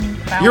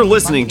You're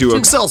listening to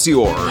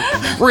Excelsior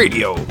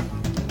Radio.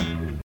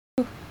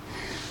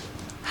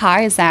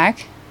 Hi,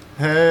 Zach.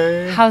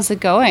 Hey. How's it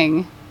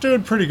going?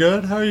 Doing pretty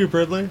good. How are you,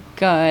 Bridley?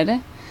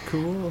 Good.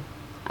 Cool.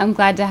 I'm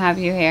glad to have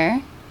you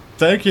here.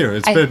 Thank you.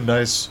 It's been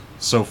nice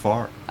so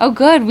far. Oh,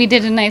 good. We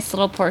did a nice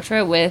little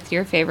portrait with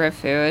your favorite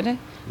food,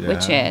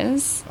 which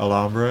is...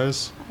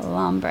 Alabres.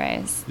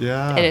 Alabres.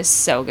 Yeah. It is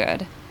so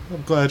good.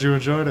 I'm glad you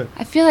enjoyed it.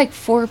 I feel like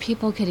 4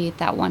 people could eat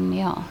that one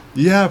meal.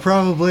 Yeah,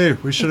 probably.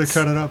 We should have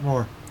cut it up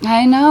more.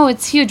 I know.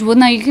 It's huge. Well,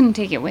 now you can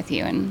take it with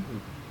you and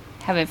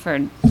have it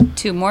for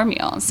 2 more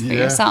meals for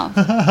yourself.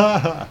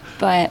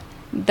 But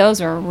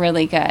those were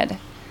really good.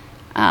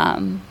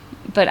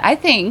 But I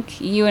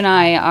think you and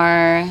I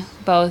are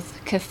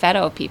both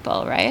Cafetto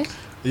people, right?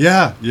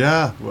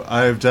 Yeah.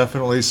 I've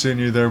definitely seen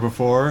you there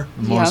before.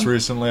 Most Yep.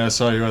 recently, I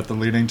saw you at the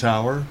Leaning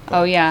Tower.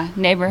 Oh, yeah.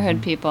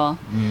 Neighborhood people.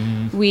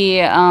 Mm-hmm. We,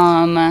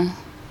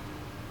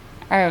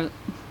 what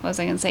was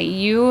I going to say?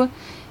 You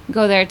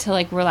go there to,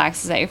 like,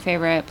 relax. Is that your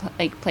favorite,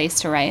 place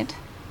to write?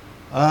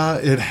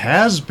 It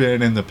has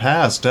been in the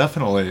past,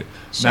 definitely.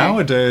 Sure.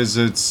 Nowadays,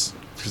 it's...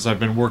 because I've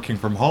been working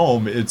from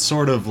home, it's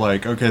sort of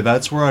like, okay,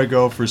 that's where I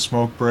go for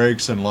smoke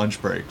breaks and lunch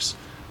breaks.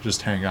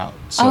 Just hang out.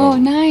 So, oh,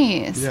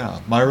 nice. Yeah,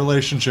 my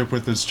relationship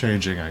with it's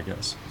changing, I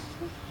guess.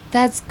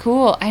 That's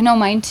cool. I know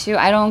mine, too.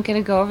 I don't get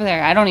to go over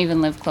there. I don't even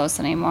live close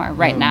anymore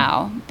right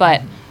now.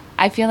 But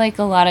I feel like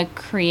a lot of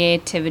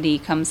creativity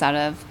comes out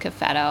of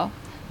Cafetto,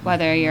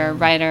 whether you're a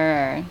writer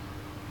or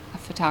a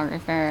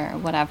photographer or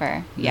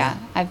whatever. Yeah,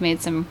 I've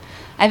edited,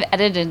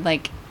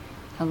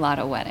 a lot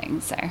of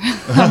weddings there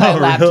on my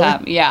laptop.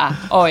 Really? Yeah.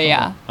 Oh,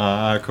 yeah.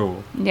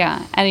 Cool.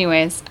 Yeah.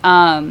 Anyways,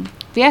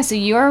 but yeah, so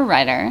you're a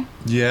writer.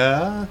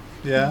 Yeah,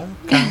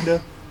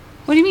 kinda.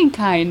 What do you mean,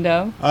 kind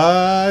of?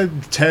 I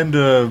tend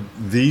to,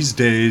 these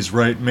days,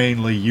 write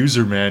mainly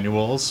user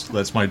manuals.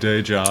 That's my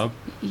day job.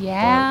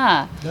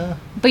 Yeah.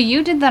 But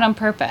you did that on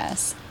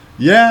purpose.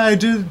 Yeah, I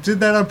did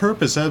that on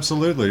purpose,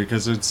 absolutely,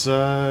 because it's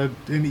an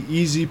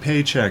easy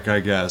paycheck, I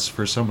guess.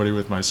 For somebody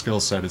with my skill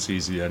set, it's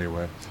easy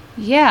anyway.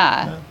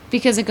 Yeah,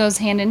 because it goes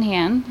hand in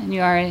hand, and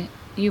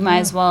you might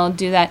as well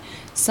do that.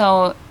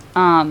 So,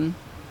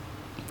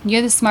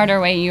 you're the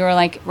smarter way. You were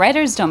like,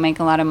 writers don't make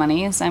a lot of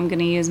money, so I'm going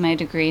to use my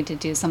degree to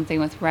do something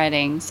with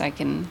writing so I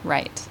can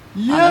write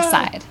on the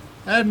side.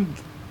 And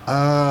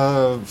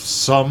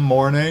some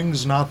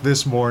mornings, not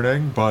this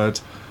morning,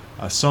 but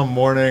some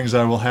mornings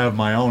I will have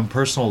my own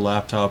personal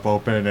laptop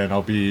open and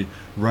I'll be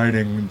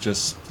writing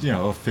just,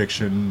 a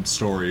fiction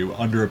story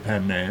under a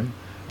pen name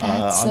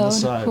That's on the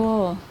so side.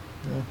 cool.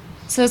 Yeah.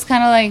 So it's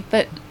kind of like,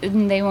 but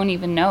they won't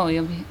even know.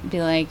 You'll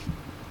be like,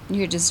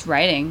 you're just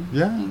writing.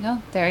 Yeah. There you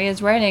go. There he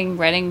is writing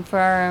for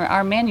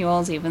our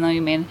manuals, even though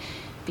you may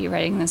be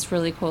writing this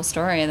really cool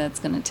story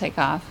that's going to take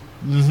off.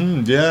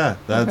 Yeah,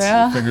 that's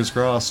Yeah. fingers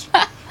crossed.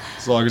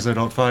 As long as I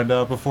don't find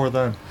out before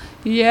then.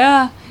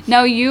 Yeah.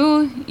 Now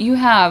you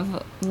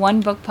have 1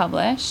 book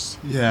published.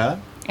 Yeah.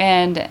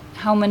 And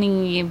how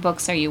many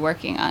books are you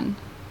working on?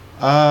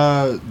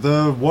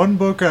 The one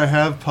book I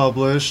have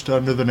published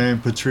under the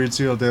name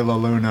Patrizio de la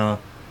Luna,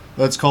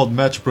 that's called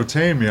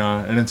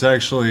Metropotamia, and it's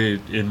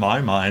actually, in my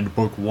mind,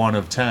 book 1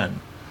 of 10.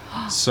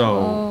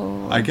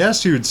 So, I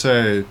guess you'd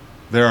say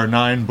there are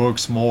 9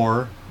 books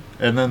more,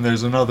 and then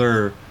there's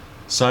another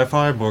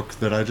sci-fi book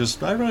that I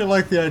really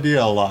like the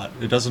idea a lot.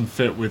 It doesn't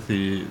fit with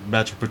the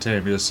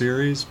Metropotamia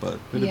series, but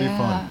it'd be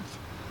fun.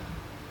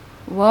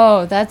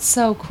 Whoa, that's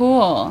so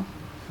cool.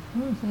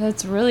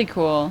 That's really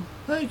cool.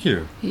 Thank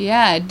you.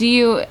 Yeah.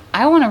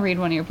 I want to read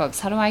one of your books.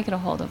 How do I get a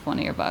hold of one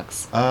of your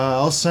books?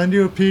 I'll send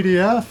you a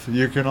PDF.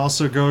 You can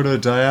also go to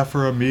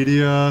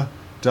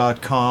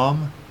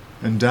diapharamedia.com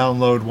and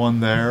download one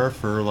there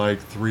for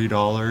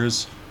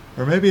 $3.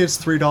 Or maybe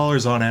it's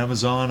 $3 on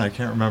Amazon. I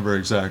can't remember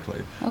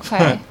exactly.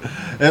 Okay. But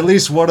at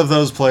least one of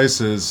those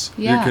places,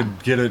 Yeah. you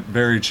could get it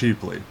very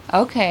cheaply.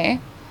 Okay.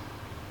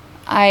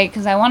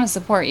 Because I want to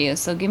support you,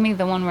 so give me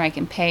the one where I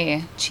can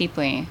pay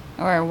cheaply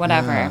or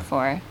whatever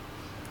for.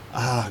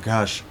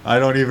 Gosh, I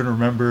don't even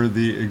remember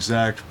the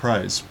exact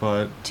price,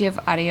 but... Do you have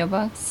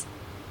audiobooks?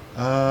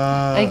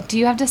 Uh... do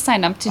you have to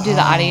sign up to do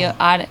the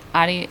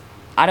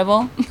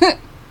Audible?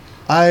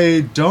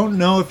 I don't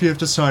know if you have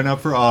to sign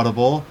up for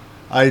Audible.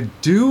 I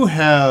do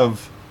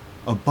have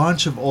a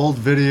bunch of old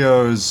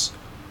videos.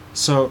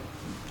 So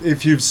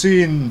if you've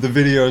seen the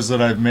videos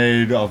that I've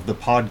made of the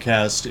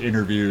podcast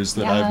interviews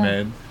that I've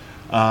made,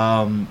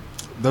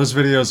 those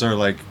videos are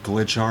like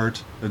glitch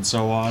art and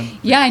so on.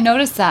 Yeah, I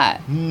noticed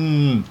that.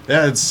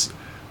 Yeah,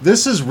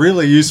 this is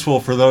really useful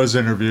for those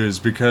interviews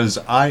because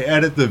I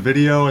edit the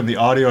video and the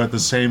audio at the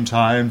same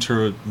time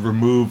to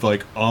remove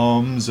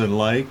ums and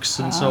likes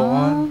and so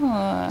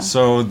on.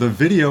 So the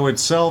video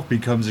itself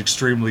becomes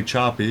extremely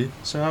choppy.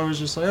 So I was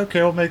just like, okay,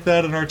 I'll make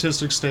that an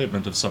artistic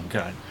statement of some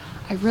kind.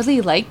 I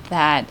really liked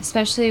that,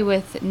 especially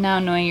with now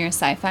knowing your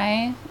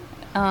sci-fi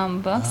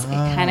books. It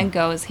kind of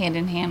goes hand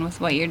in hand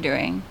with what you're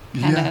doing.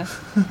 Yeah.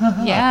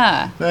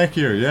 Thank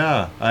you.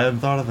 Yeah, I hadn't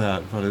thought of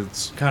that, but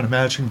it's kind of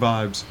matching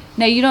vibes.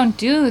 Now, you don't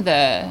do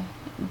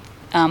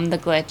the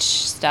glitch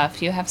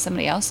stuff, you have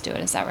somebody else do it.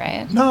 Is that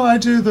right? No, I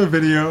do the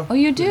video. Oh,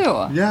 you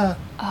do? Yeah.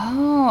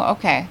 Oh,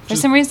 okay. For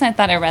some reason, I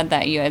thought I read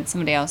that you had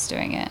somebody else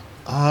doing it.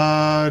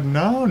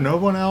 No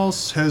one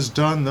else has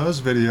done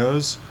those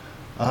videos.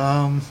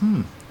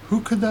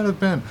 Who could that have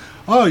been?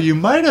 Oh, you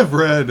might have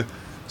read.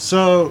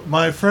 So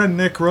my friend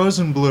Nick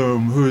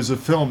Rosenblum, who is a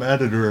film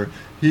editor,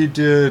 he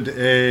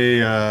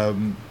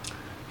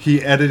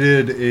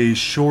edited a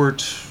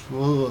short,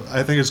 well,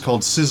 I think it's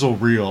called sizzle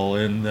reel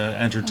in the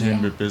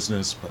entertainment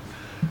business. But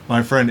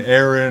my friend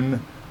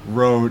Aaron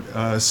wrote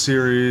a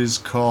series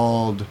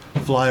called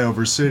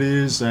Flyover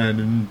Cities,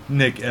 and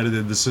Nick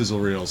edited the sizzle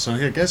reel. So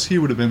I guess he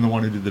would have been the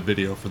one who did the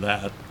video for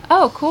that.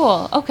 Oh,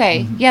 cool.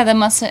 Okay. Yeah,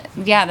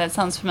 that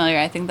sounds familiar.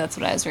 I think that's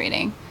what I was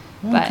reading.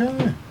 But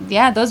Okay.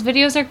 yeah, those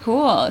videos are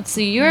cool. So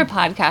you're a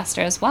podcaster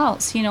as well,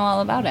 so you know all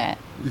about it.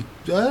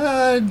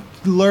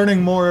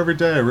 Learning more every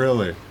day,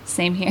 really.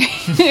 Same here.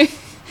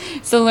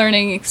 It's a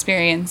learning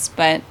experience,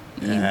 but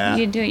Yeah.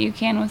 you do what you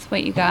can with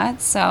what you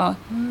got. So,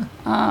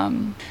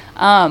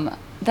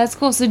 that's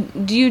cool. So,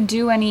 do you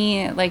do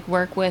any like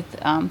work with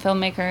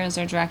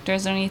filmmakers or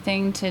directors or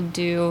anything to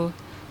do?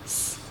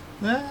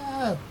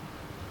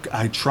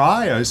 I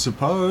try, I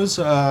suppose.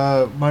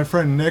 My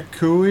friend Nick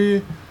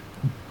Cooey,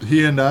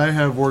 he and I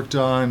have worked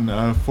on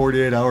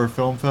 48-hour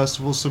film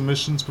festival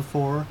submissions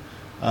before.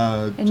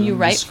 And you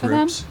write for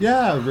them?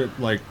 Yeah,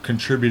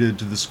 contributed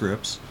to the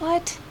scripts.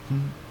 What?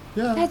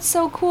 Yeah. That's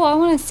so cool. I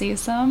want to see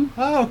some.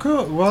 Oh,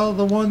 cool. Well,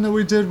 the one that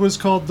we did was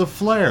called The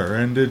Flare,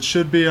 and it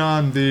should be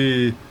on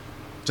the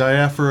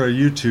Diaphora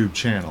YouTube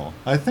channel.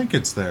 I think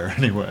it's there,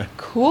 anyway.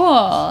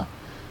 Cool.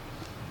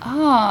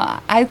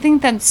 Oh, I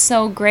think that's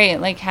so great.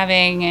 Like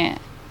having,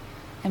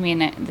 I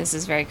mean, this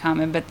is very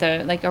common, but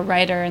a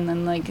writer and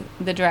then like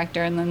the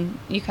director, and then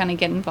you kind of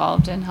get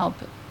involved and help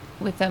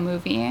with a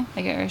movie,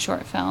 like a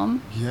short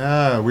film.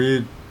 Yeah,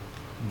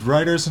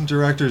 writers and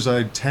directors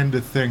I tend to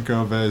think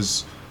of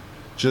as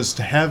just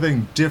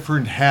having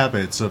different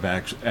habits of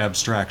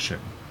abstraction.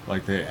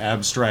 Like they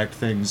abstract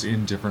things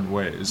in different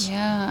ways.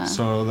 Yeah.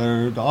 So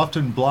they're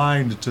often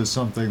blind to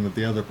something that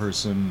the other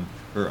person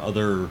or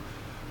other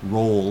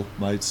role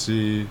might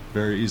see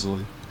very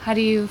easily. How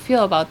do you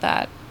feel about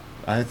that?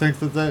 I think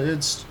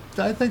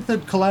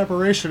that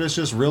collaboration is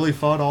just really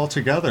fun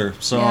altogether.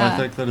 So Yeah. I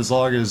think that as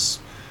long as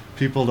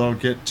people don't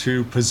get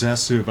too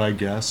possessive, I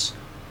guess,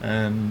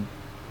 and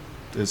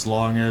as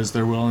long as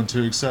they're willing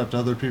to accept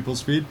other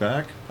people's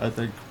feedback, I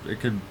think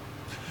it could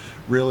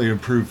really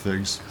improve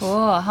things.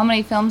 Cool. How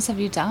many films have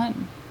you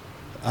done?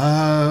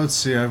 Let's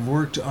see, I've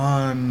worked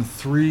on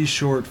 3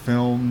 short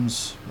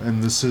films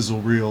and the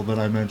sizzle reel that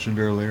I mentioned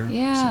earlier.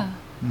 Yeah.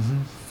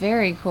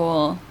 Very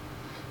cool.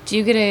 Do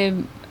you get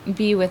to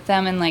be with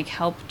them and like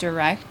help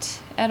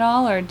direct at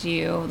all, or do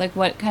you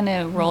what kind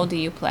of role do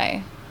you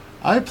play?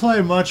 I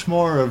play much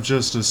more of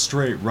just a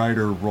straight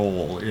writer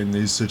role in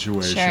these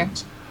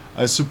situations.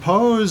 I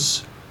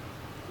suppose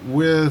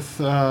with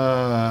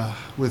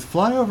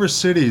Flyover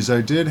Cities,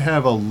 I did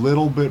have a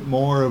little bit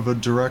more of a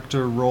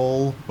director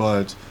role,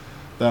 but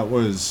that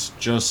was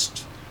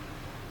just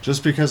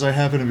because I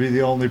happened to be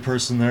the only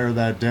person there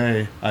that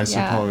day, I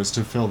suppose,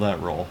 to fill that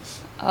role.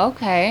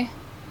 Okay.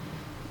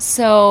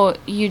 So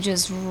you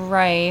just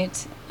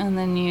write and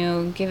then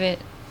you give it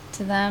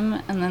to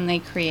them and then they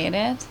create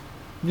it?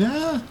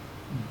 Yeah.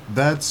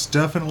 That's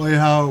definitely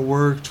how it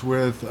worked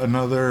with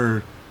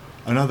another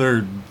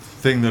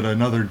thing that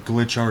another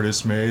glitch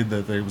artist made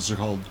that they was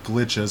called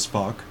Glitch as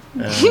Fuck.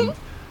 And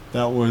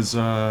that was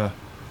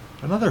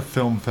another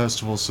film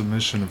festival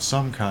submission of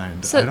some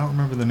kind. So, I don't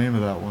remember the name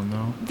of that one,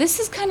 though. This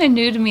is kind of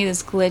new to me,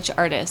 this glitch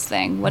artist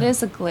thing. What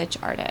is a glitch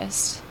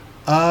artist?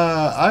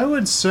 I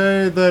would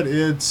say that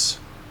it's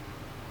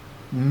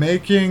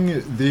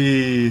making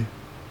the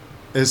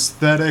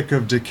aesthetic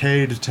of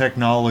decayed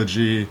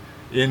technology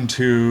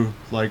into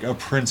like a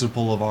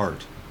principle of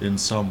art in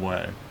some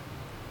way.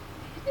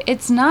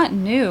 It's not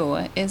new,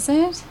 is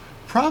it?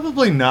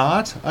 Probably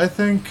not. I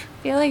think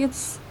I feel like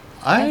it's...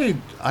 I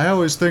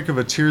always think of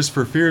a Tears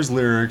for Fears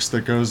lyrics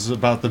that goes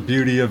about the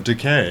beauty of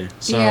decay.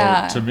 So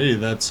Yeah. to me,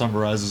 that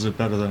summarizes it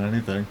better than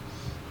anything.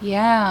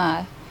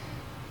 Yeah.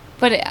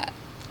 But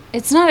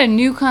it's not a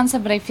new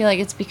concept, but I feel like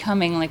it's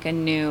becoming like a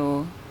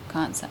new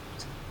concept.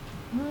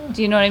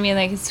 Do you know what I mean?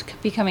 Like it's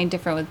becoming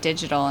different with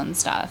digital and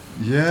stuff.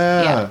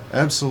 Yeah,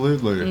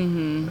 absolutely.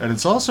 Mm-hmm. And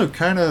it's also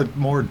kind of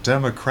more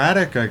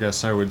democratic, I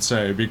guess I would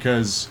say,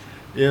 because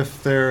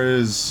if there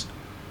is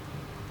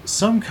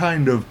some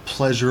kind of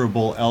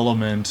pleasurable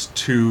element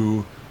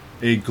to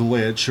a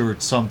glitch or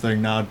something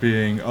not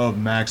being of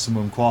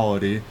maximum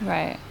quality,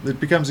 Right. it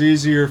becomes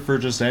easier for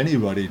just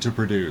anybody to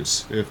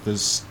produce if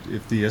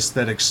the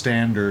aesthetic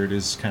standard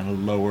is kind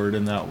of lowered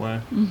in that way.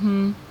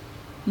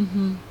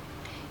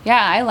 Yeah,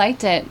 I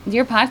liked it.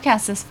 Your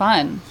podcast is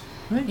fun.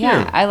 Thank Yeah,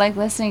 you. I like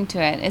listening to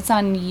it. It's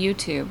on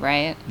YouTube,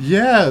 right?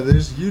 Yeah,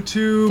 there's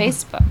YouTube,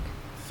 Facebook.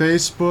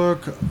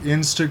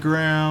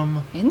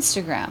 Instagram.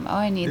 Instagram. Oh,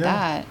 I need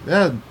that.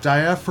 Yeah,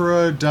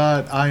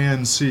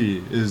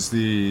 diaphora.inc is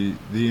the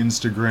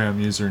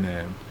Instagram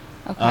username.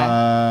 Okay.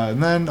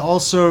 And then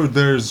also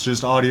there's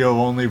just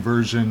audio-only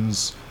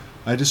versions.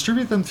 I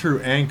distribute them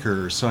through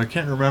Anchor, so I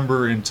can't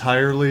remember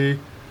entirely.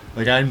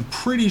 Like, I'm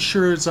pretty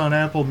sure it's on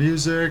Apple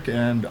Music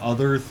and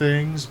other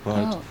things,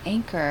 but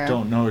Anchor.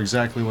 don't know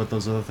exactly what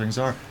those other things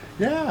are.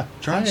 Yeah,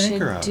 try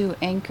Anchor out. I should do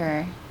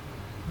Anchor.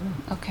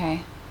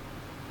 Okay.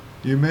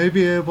 You may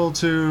be able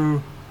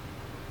to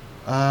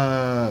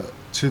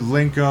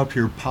link up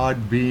your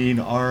Podbean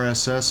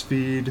RSS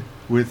feed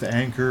with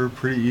Anchor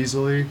pretty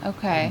easily.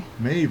 Okay.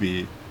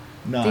 Maybe.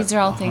 Not These are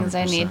all things 100%.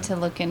 I need to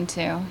look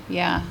into.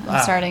 Yeah,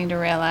 I'm starting to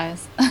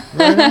realize.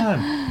 Right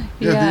on.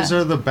 Yeah. These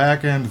are the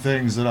back end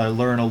things that I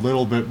learn a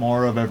little bit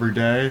more of every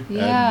day.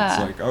 Yeah.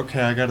 And it's like,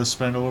 okay, I got to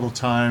spend a little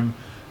time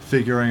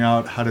figuring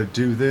out how to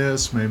do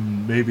this.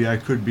 Maybe I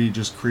could be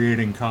just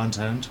creating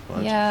content,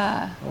 but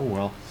Yeah. oh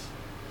well.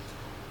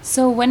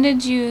 So when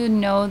did you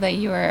know that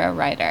you were a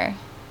writer?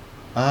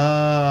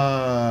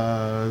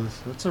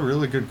 That's a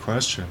really good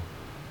question.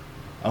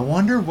 I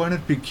wonder when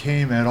it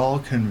became at all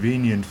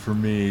convenient for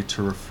me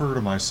to refer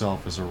to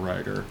myself as a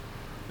writer.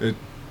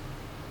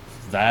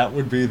 That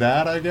would be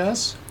that, I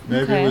guess.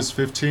 Maybe Okay. I was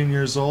 15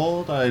 years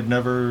old. I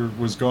never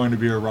was going to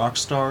be a rock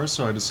star,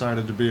 so I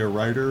decided to be a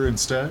writer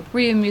instead. Were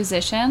you a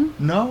musician?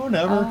 No,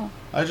 never. Oh.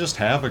 I just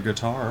have a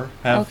guitar.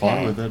 Have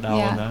fun with it now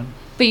and then.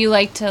 But you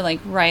like to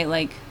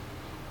write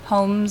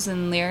poems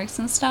and lyrics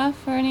and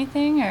stuff or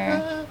anything,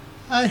 or?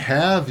 I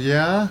have,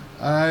 yeah.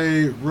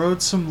 I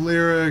wrote some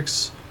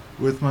lyrics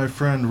with my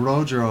friend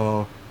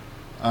Rojo.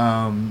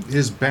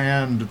 His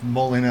band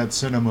Molinet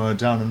Cinema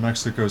down in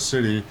Mexico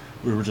City.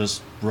 We were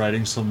just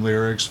writing some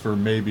lyrics for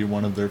maybe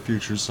one of their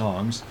future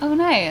songs. Oh,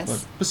 nice.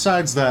 But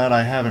besides that,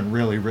 I haven't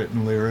really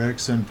written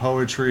lyrics and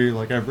poetry.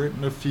 I've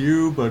written a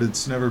few, but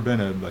it's never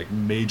been a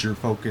major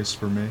focus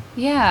for me.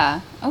 Yeah.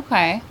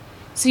 Okay.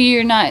 So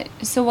you're not.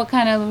 So what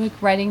kind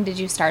of writing did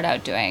you start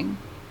out doing?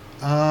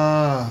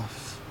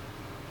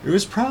 It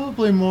was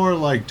probably more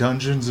like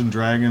Dungeons and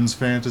Dragons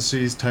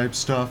fantasies type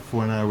stuff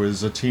when I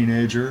was a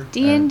teenager.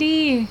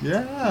 D&D.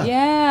 Yeah.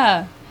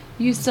 Yeah.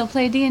 You still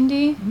play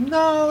D&D?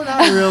 No,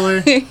 not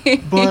really.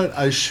 But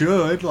I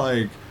should.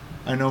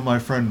 I know my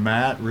friend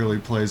Matt really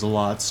plays a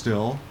lot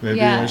still. Maybe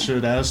Yeah. I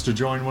should ask to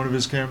join one of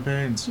his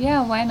campaigns.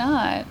 Yeah, why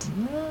not?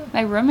 Yeah.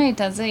 My roommate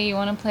does it. You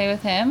want to play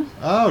with him?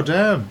 Oh,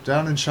 damn.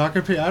 Down in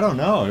Shakopee? I don't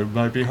know. It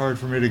might be hard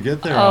for me to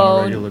get there on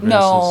a regular basis.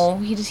 No.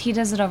 He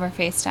does it over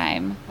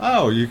FaceTime.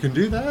 Oh, you can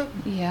do that?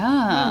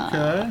 Yeah.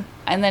 Okay.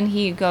 And then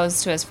he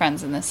goes to his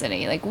friends in the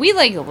city. We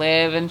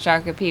live in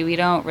Shakopee. We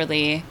don't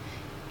really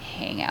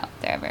hang out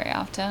there very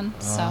often.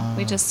 So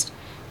we just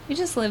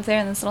live there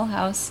in this little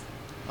house.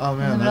 Oh, In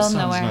the man, that middle of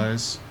sounds nowhere.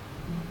 nice.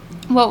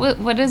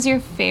 What is your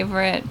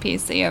favorite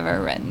piece that you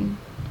ever written?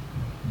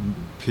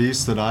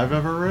 Piece that I've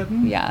ever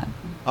written? Yeah.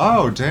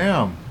 Oh,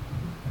 damn.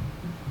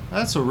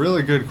 That's a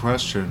really good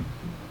question.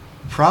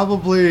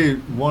 Probably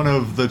one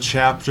of the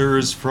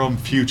chapters from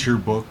future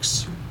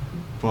books,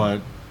 but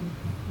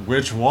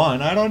which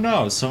one? I don't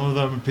know. Some of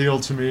them appeal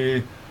to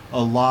me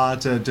a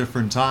lot at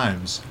different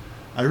times.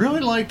 I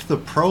really liked the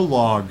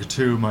prologue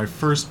to my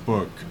first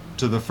book,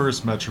 to the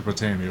first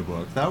Metropotamia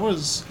book. That one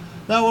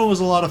was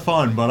a lot of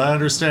fun, but I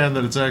understand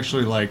that it's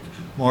actually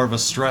more of a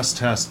stress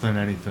test than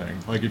anything.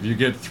 If you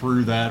get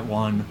through that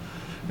one,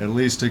 at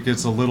least it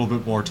gets a little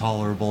bit more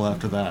tolerable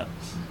after that.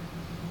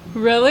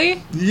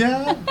 Really?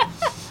 Yeah.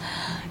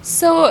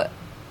 So,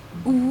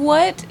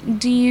 what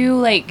do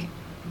you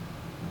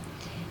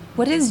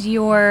what is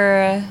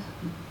your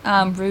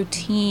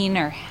routine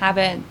or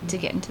habit to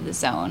get into the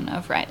zone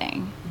of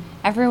writing?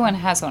 Everyone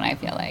has one, I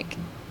feel like.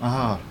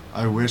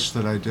 I wish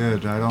that I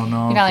did. I don't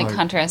know. You're not like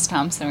Hunter S.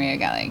 Thompson where you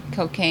got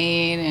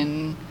cocaine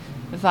and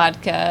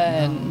vodka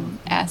and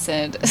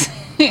acid.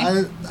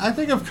 I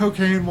think of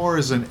cocaine more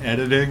as an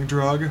editing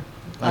drug,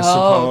 I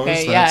suppose.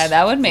 Okay, yeah,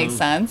 that would make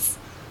sense.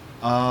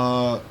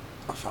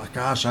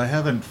 Gosh, I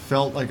haven't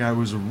felt like I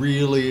was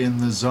really in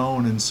the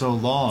zone in so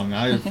long.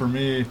 For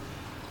me,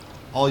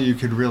 all you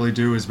could really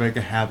do is make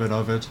a habit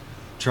of it.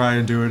 Try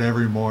and do it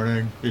every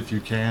morning, if you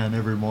can,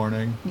 every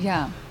morning.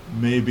 Yeah.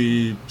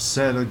 Maybe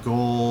set a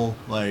goal,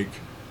 I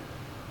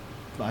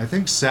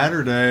think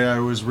Saturday I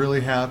was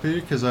really happy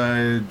because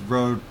I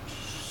wrote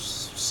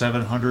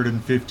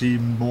 750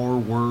 more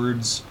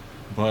words,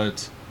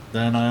 but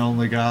then I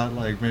only got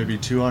maybe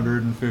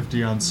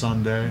 250 on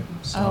Sunday.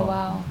 So, Oh,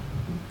 wow.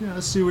 Yeah,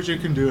 see what you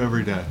can do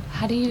every day.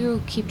 How do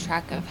you keep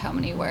track of how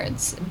many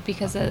words?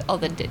 Because of all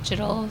the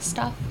digital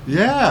stuff?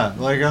 Yeah,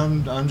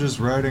 I'm just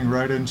writing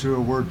right into a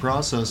word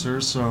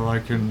processor so I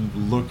can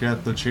look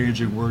at the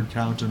changing word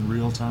count in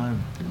real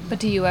time. But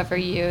do you ever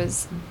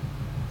use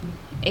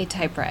a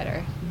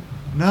typewriter?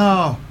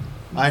 No,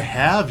 I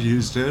have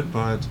used it,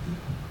 but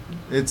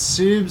it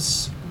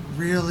seems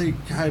really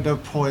kind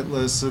of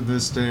pointless in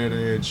this day and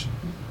age.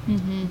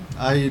 Mm-hmm.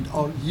 I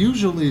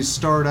usually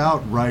start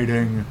out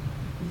writing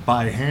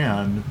by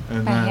hand,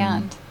 and By then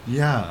hand.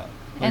 yeah,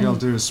 And- I'll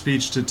do a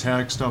speech to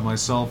text on my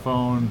cell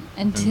phone.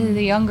 And to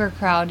the younger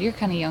crowd, you're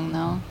kind of young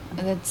though.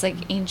 That's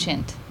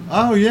ancient.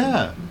 Oh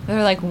yeah,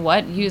 They're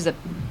what? Use a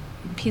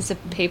piece of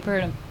paper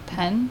and a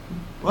pen?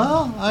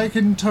 Well, I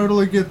can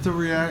totally get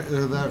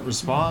that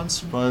response,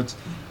 but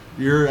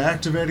you're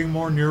activating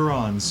more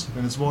neurons,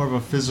 and it's more of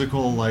a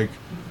physical, like,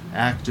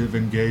 active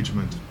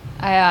engagement.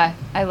 I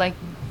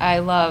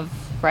love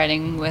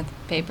writing with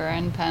paper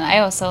and pen. I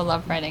also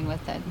love writing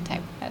with a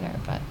typewriter,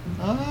 but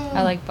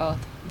I like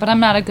both. But I'm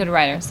not a good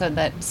writer, so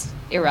that's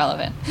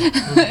irrelevant.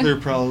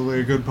 You're probably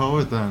a good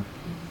poet then.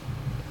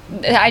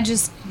 I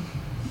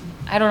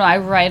don't know, I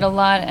write a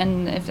lot,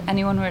 and if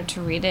anyone were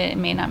to read it, it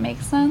may not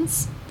make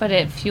sense, but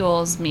it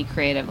fuels me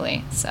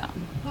creatively, so.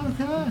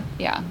 Okay.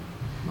 Yeah.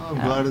 Well, I'm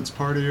glad it's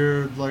part of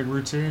your, like,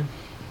 routine.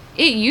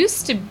 It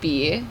used to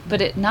be,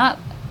 but it not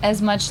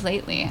as much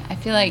lately. I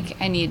feel like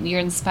you're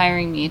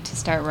inspiring me to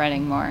start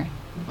writing more.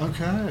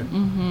 Okay.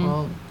 Mm-hmm.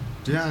 Well,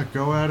 yeah,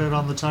 go at it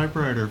on the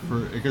typewriter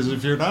because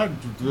if you're not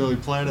really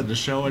planning to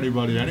show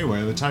anybody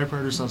anyway, the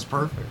typewriter sounds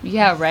perfect.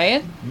 Yeah,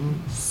 right?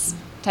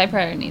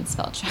 Typewriter needs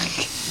spell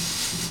check.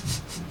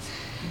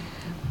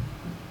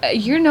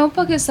 Your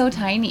notebook is so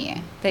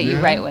tiny that you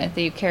write with,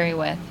 that you carry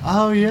with.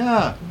 Oh,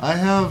 yeah. I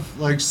have,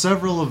 like,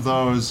 several of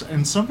those,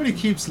 and somebody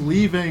keeps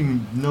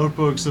leaving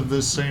notebooks of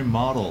this same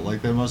model.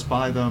 Like, they must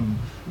buy them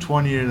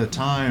 20 at a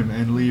time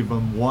and leave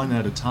them one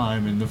at a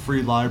time in the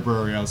free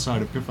library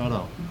outside of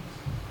Cafetto.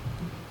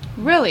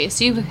 Really?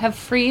 So you have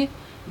free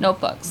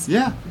notebooks?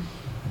 Yeah.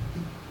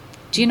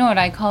 Do you know what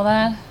I call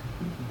that?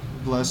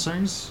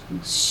 Blessings?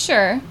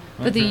 Sure.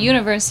 But the Okay.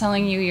 universe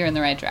telling you you're in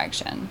the right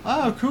direction.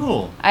 Oh,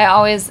 cool.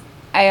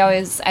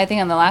 I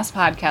think on the last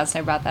podcast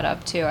I brought that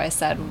up too. I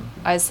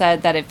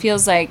said that it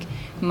feels like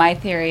my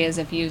theory is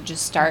if you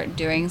just start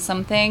doing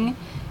something,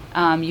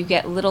 you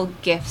get little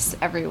gifts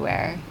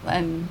everywhere,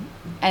 and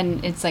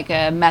it's like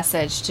a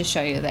message to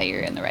show you that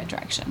you're in the right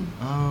direction.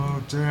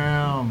 Oh,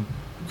 damn.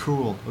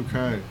 Cool.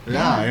 Okay. Yeah,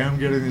 Yeah. I am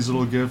getting these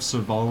little gifts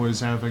of always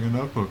having a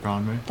notebook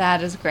on me.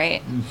 That is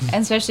great,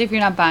 and especially if you're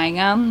not buying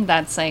them,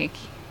 that's a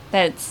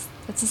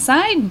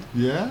sign.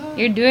 Yeah?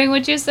 You're doing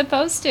what you're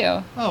supposed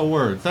to. Oh,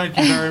 word. Thank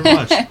you very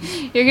much.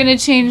 You're gonna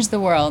change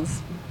the world.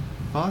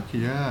 Fuck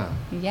yeah.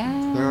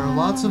 Yeah. There are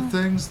lots of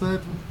things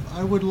that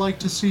I would like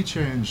to see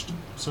changed.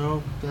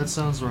 So, that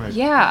sounds right.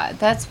 Yeah,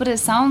 that's what it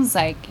sounds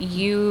like.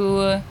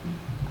 You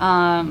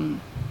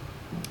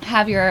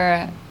have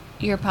your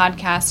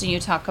podcast and you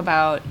talk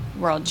about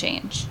world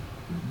change.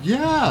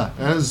 Yeah,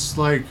 as,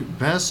 like,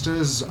 best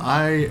as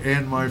I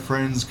and my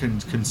friends can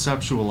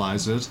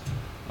conceptualize it.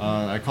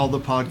 I call the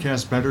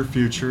podcast Better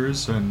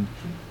Futures, and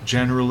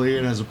generally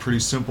it has a pretty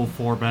simple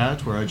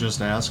format where I just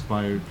ask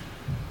my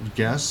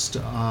guest,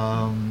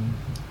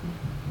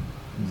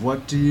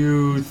 what do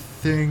you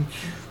think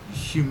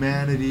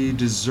humanity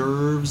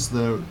deserves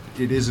that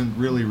it isn't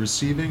really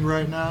receiving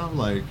right now?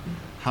 Like,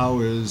 how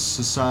is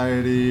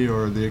society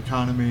or the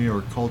economy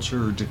or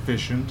culture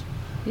deficient?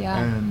 Yeah.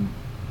 And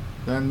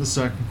then the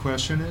second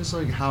question is,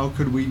 like, how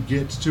could we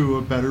get to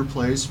a better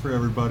place for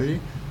everybody?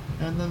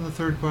 And then the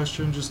third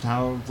question, just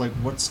how, like,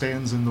 what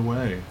stands in the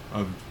way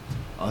of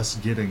us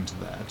getting to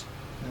that?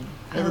 And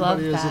I love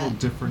everybody has that. little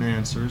different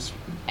answers.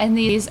 And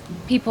these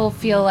people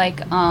feel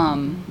like are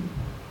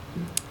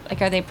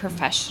they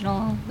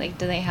professional? Like,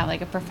 do they have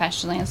like a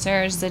professional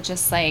answer, or is it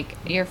just like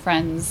your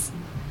friends?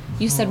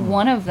 You said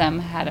one of them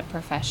had a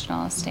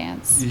professional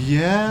stance.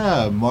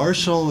 Yeah,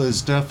 Marshall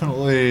is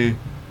definitely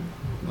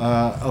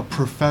a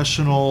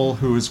professional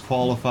who is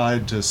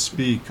qualified to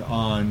speak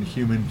on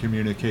human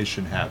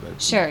communication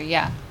habits. Sure,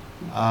 yeah.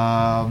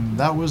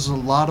 That was a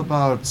lot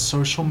about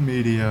social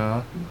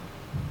media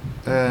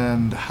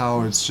and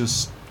how it's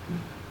just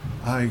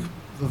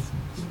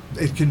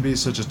it can be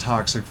such a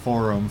toxic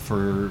forum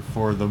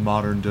for the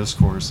modern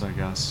discourse, I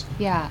guess.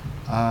 Yeah.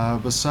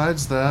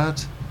 Besides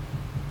that,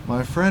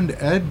 my friend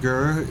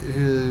Edgar,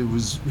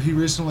 he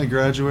recently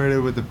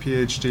graduated with a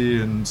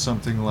PhD in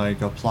something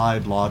like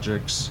applied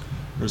logics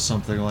or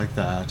something like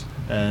that,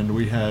 and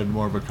we had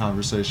more of a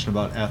conversation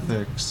about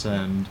ethics,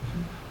 and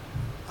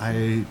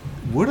I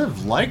would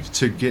have liked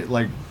to get,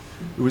 like,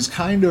 it was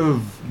kind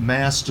of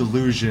mass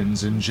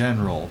delusions in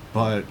general,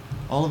 but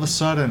all of a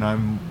sudden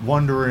I'm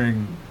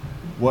wondering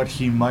what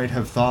he might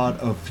have thought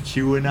of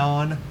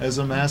QAnon as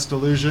a mass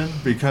delusion,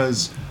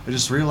 because I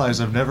just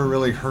realized I've never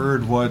really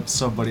heard what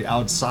somebody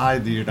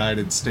outside the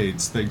United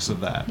States thinks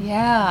of that.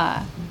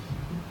 Yeah.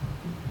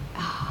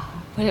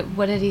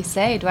 What did he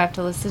say? Do I have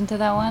to listen to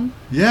that one?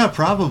 Yeah,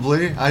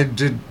 probably. I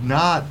did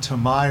not, to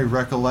my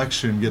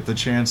recollection, get the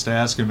chance to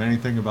ask him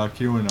anything about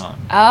QAnon.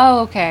 Oh,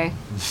 okay.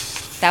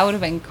 That would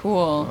have been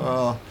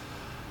cool.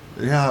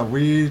 Yeah,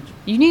 You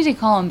need to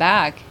call him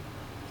back.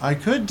 I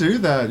could do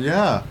that,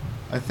 yeah.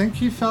 I think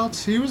he felt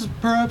he was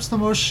perhaps the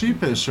most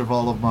sheepish of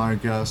all of my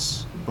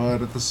guests,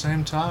 but at the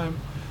same time,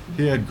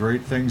 he had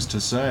great things to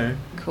say.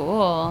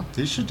 Cool.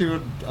 He should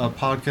do a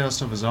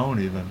podcast of his own,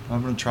 even.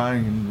 I'm going to try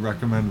and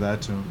recommend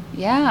that to him.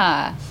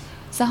 Yeah.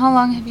 So how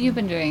long have you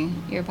been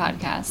doing your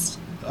podcast?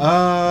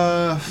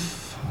 I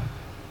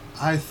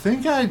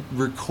think I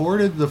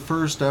recorded the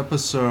first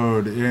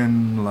episode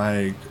in,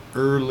 like,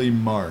 early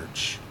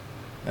March.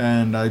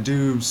 And I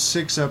do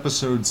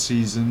 6-episode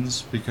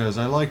seasons because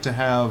I like to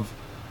have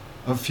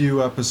a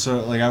few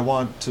episodes. Like, I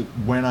want to,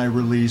 when I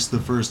release the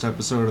first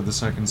episode of the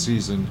second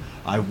season,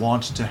 I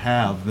want to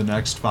have the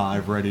next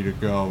 5 ready to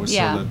go so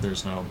that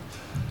there's no,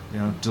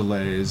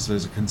 delays.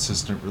 There's a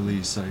consistent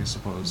release, I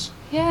suppose.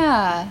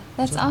 Yeah,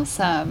 that's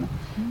awesome.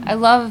 I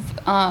love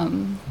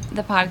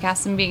the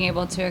podcast and being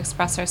able to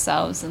express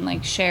ourselves and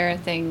like share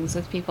things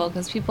with people,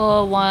 because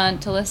people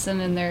want to listen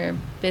and they're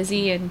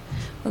busy, and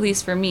at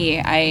least for me,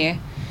 I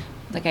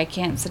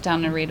can't sit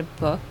down and read a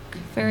book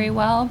very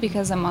well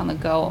because I'm on the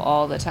go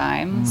all the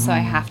time. So I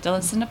have to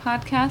listen to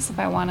podcasts if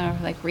I want to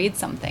like read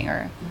something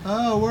or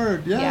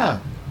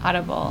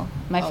Audible.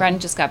 My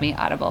friend just got me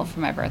Audible for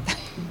my birthday.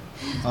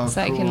 So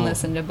cool. I can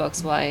listen to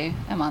books while I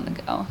am on the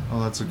go.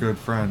 Oh, that's a good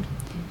friend.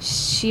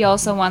 She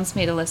also wants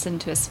me to listen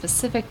to a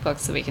specific book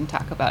so we can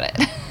talk about it.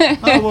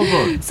 Oh, what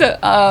book? So,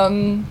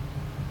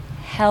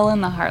 Hell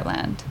in the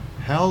Heartland.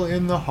 Hell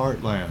in the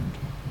Heartland.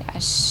 Yeah,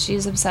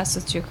 she's obsessed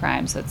with true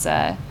crime. So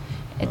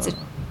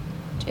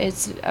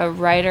it's a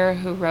writer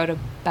who wrote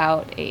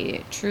about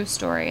a true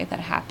story that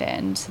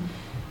happened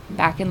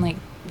back in like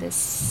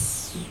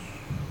this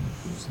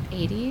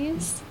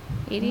 80s,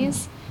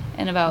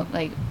 and about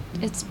like,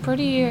 it's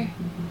pretty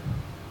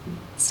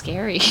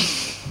scary.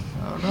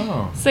 Oh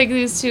no. It's like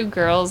these 2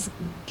 girls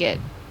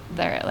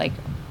they're like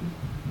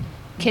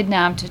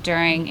kidnapped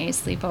during a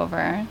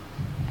sleepover,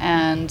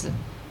 and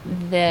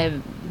they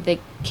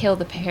kill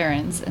the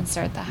parents and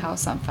start the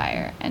house on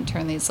fire and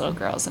turn these little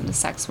girls into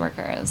sex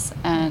workers.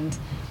 And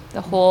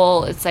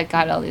it's like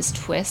got all these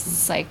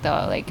twists, like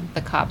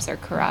the cops are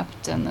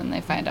corrupt, and then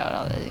they find out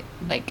all the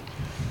like.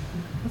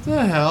 What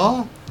the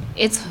hell?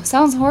 It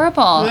sounds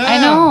horrible. Yeah,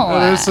 I know.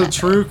 And it's a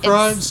true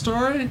crime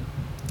story?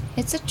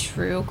 It's a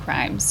true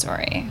crime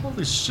story.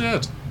 Holy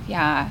shit.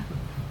 Yeah.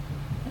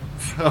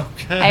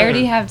 Okay. I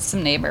already have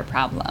some neighbor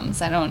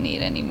problems. I don't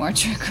need any more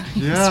true crime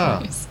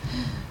stories.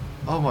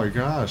 Oh my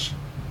gosh.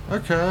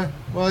 Okay.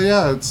 Well,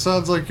 yeah, it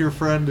sounds like your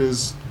friend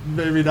is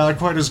maybe not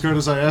quite as good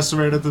as I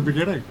estimated at the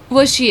beginning.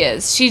 Well, she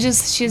is.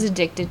 She's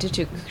addicted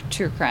to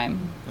true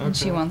crime. Okay. And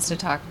she wants to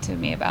talk to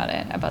me about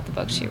it, about the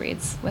book she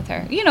reads with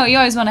her. You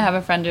always want to have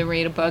a friend to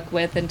read a book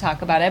with and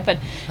talk about it, but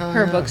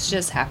her books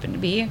just happen to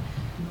be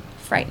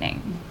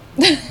frightening.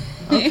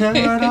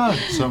 Okay, right on.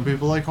 Some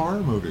people like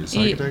horror movies.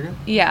 I can dig it.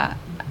 Yeah.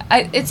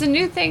 It's a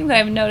new thing that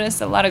I've noticed.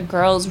 A lot of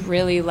girls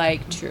really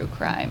like true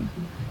crime.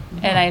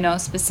 And I know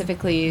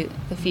specifically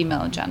the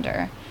female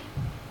gender.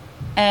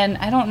 And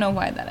I don't know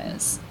why that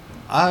is.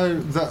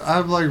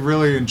 I'm like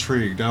really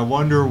intrigued. I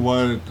wonder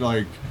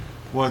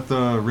what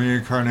the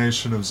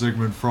reincarnation of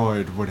Sigmund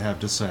Freud would have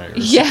to say, or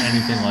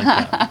anything like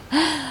that.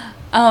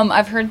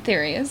 I've heard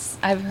theories.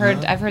 I've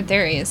heard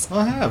theories.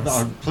 I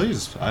have.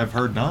 Please, I've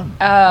heard none.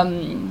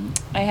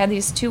 I had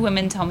these 2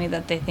 women tell me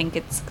that they think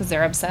it's because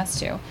they're obsessed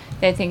too.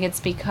 They think it's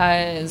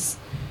because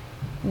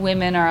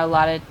women are a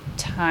lot of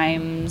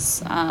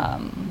times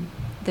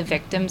the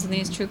victims in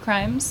these true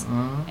crimes,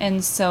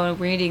 and so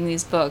reading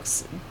these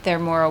books, they're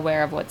more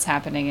aware of what's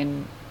happening,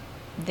 and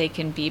they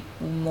can be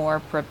more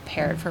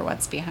prepared for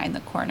what's behind the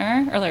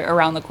corner or like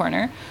around the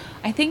corner.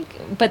 I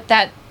think, but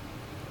that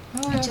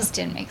it just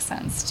didn't make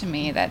sense to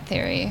me, that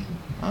theory.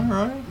 All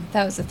right.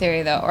 That was a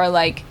theory though, or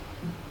like,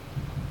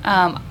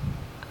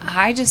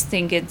 I just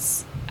think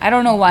I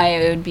don't know why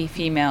it would be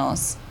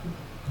females.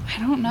 I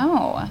don't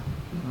know.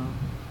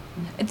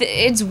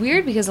 It's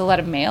weird because a lot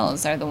of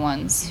males are the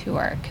ones who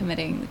are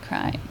committing the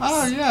crimes.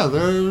 Oh, yeah,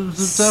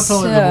 there's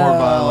definitely the more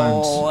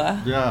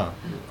violent. Yeah.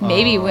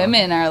 Maybe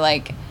women are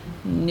like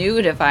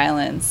new to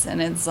violence,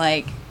 and it's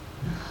like,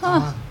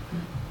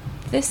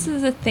 this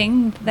is a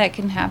thing that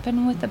can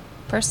happen with a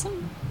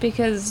person,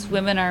 because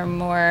women are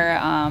more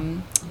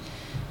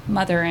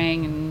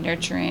mothering and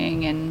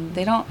nurturing, and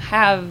they don't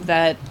have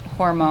that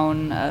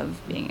hormone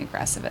of being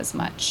aggressive as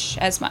much.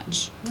 As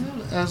much,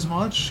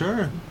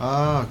 sure.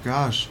 Oh,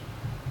 gosh.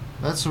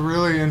 That's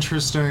really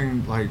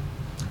interesting. Like,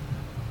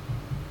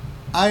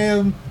 I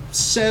am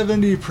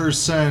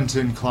 70%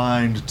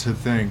 inclined to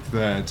think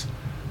that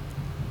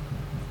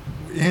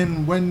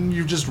when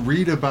you just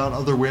read about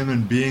other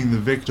women being the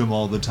victim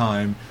all the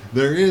time,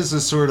 there is a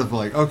sort of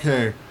like,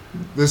 okay,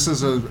 this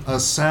is a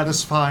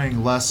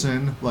satisfying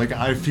lesson. Like,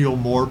 I feel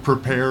more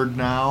prepared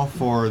now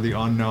for the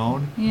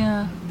unknown.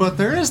 Yeah. But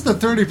there is the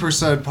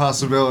 30%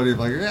 possibility of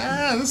like,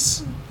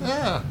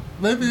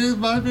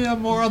 maybe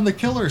I'm more on the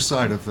killer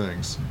side of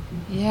things.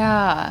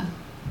 Yeah.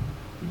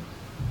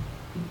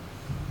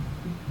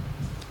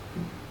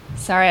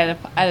 Sorry, I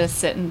had to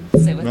sit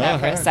with that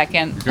for a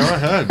second. Go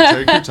ahead,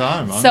 take your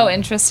time. So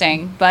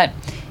interesting, but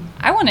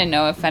I want to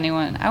know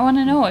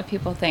what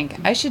people think.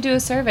 I should do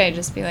a survey,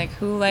 just be like,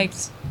 do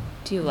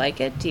you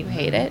like it? Do you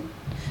hate it?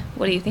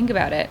 What do you think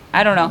about it?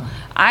 I don't know.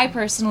 I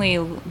personally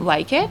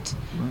like it,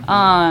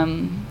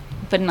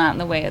 but not in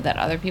the way that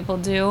other people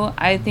do.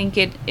 I think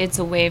it's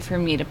a way for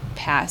me to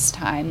pass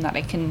time, that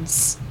I can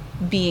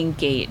be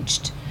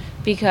engaged,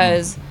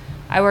 because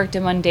I worked a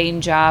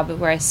mundane job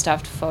where I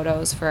stuffed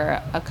photos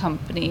for a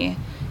company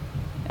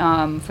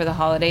for the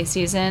holiday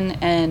season,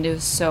 and it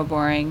was so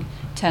boring.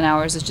 10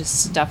 hours of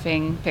just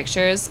stuffing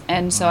pictures,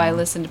 and so I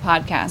listened to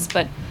podcasts.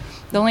 But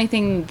The only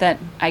thing that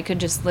I could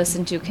just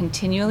listen to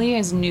continually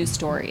is news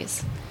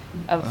stories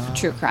of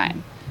true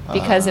crime,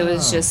 because it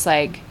was just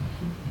like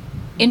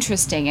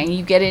interesting, and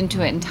you get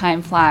into it and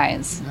time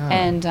flies. Yeah.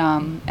 And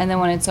then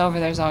when it's over,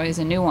 there's always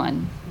a new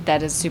one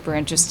that is super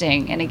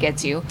interesting, and it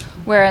gets you.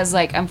 Whereas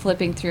like I'm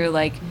flipping through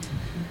like,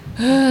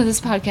 this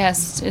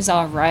podcast is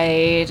all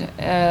right.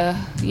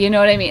 You know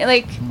what I mean?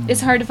 Like, it's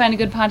hard to find a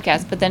good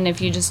podcast, but then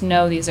if you just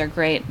know these are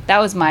great, that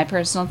was my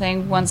personal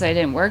thing. Once I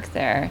didn't work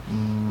there,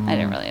 I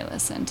didn't really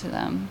listen to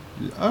them.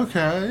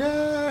 Okay,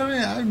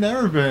 yeah, I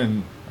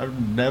mean,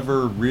 I've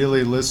never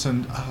really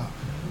listened. Oh,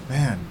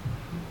 man,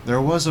 there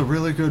was a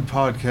really good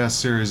podcast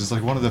series. It's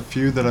like one of the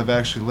few that I've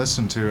actually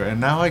listened to, and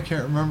now I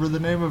can't remember the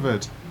name of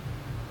it.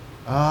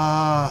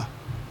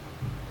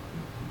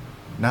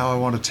 Now I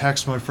want to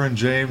text my friend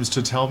James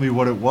to tell me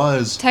what it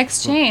was.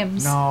 Text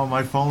James. No,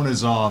 my phone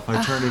is off.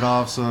 I turned it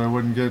off so I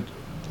wouldn't get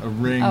a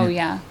ring. Oh,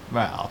 yeah.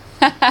 Wow.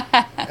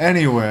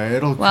 Anyway,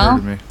 it'll Well,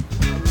 occur to me.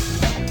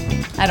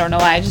 I don't know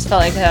why. I just felt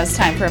like that was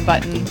time for a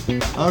button.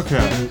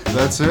 Okay,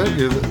 that's it?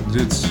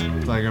 It's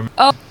like I'm...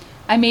 Oh,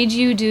 I made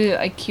you do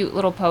a cute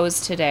little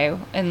pose today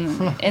in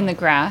the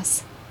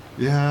grass.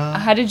 Yeah.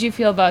 How did you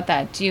feel about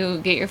that? Do you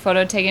get your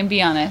photo taken?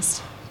 Be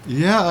honest.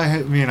 Yeah, I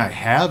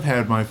have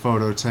had my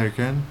photo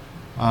taken.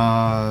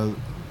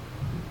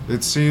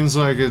 It seems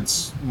like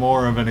it's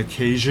more of an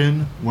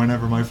occasion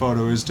whenever my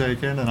photo is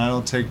taken, and I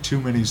don't take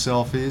too many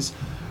selfies.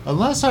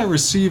 Unless I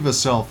receive a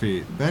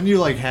selfie, then you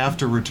like have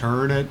to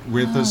return it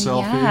with a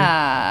selfie.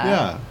 Yeah.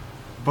 Yeah.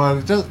 But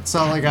it doesn't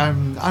sound like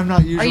I'm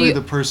not usually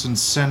the person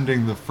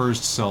sending the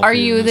first selfie. Are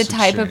you in the this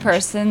type of exchange.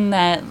 person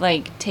that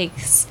like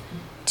takes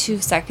 2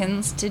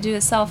 seconds to do a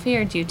selfie,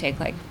 or do you take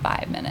like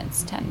 5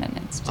 minutes, 10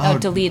 minutes? Oh,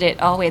 delete it.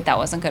 Oh, wait, that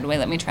wasn't good. Wait,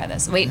 let me try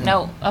this. Wait,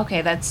 no.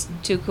 Okay, that's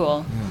too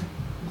cool. Yeah.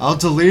 I'll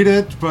delete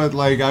it, but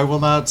like I will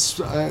not.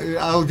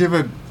 I'll give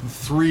it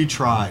 3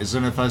 tries,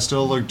 and if I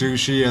still look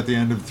douchey at the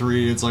end of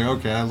 3, it's like,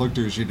 okay, I look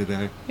douchey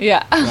today.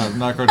 Yeah. I'm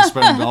not going to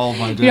spend all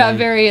my day. You're not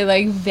very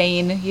like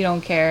vain. You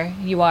don't care.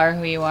 You are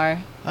who you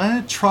are.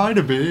 I try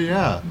to be,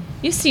 yeah.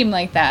 You seem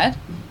like that.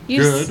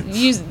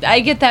 Good. I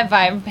get that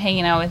vibe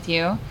hanging out with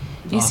you.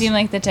 You Awesome. seem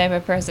like the type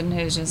of person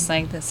who's just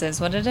like, this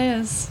is what it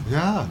is.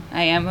 Yeah.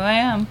 I am who I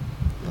am.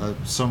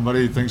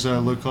 Somebody thinks I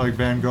look like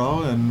Van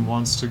Gogh and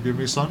wants to give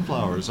me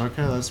sunflowers.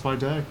 Okay, that's my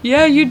day.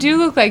 Yeah, you do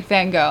look like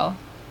Van Gogh.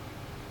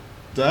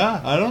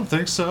 Yeah, I don't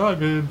think so. I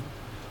mean,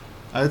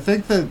 I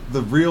think that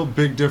the real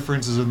big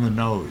difference is in the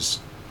nose.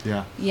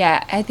 Yeah.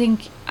 Yeah, I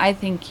think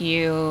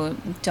you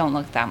don't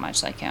look that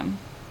much like him.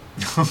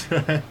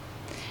 Okay.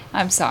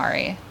 I'm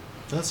sorry.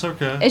 That's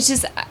okay. It's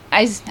just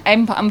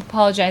I'm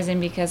apologizing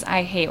because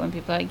I hate when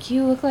people are like,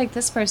 you look like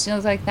this person, you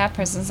look like that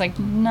person. It's like,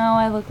 no,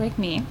 I look like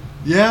me.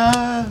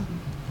 Yeah.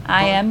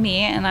 I am me,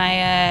 and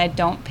I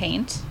don't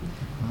paint.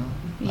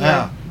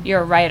 Yeah.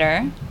 You're a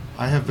writer.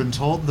 I have been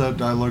told that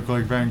I look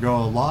like Van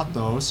Gogh a lot,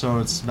 though, so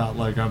it's not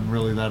like I'm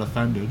really that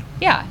offended.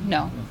 Yeah,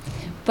 no.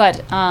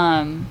 But,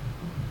 I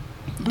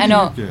Who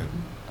know... do you get?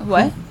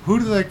 What? Who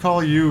do they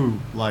call you,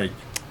 like...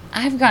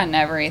 I've gotten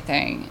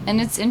everything,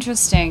 and it's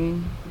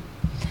interesting...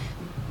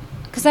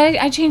 Because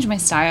I change my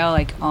style,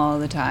 like, all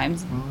the time,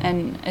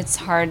 and it's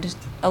hard.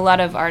 A lot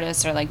of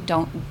artists are like,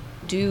 don't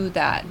do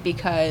that,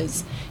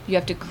 because you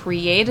have to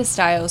create a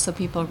style so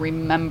people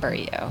remember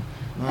you.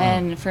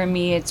 And for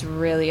me, it's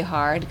really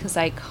hard, because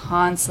I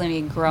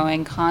constantly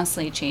growing,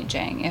 constantly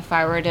changing. If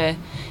I were to...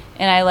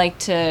 And I like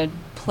to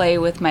play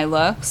with my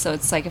look, so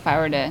it's like if I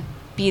were to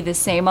be the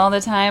same all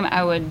the time,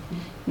 I would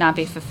not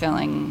be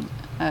fulfilling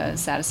a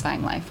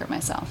satisfying life for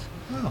myself.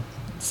 Oh.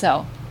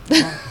 So...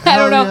 I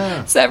don't know.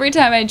 Yeah. So every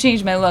time I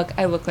change my look,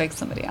 I look like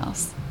somebody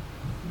else.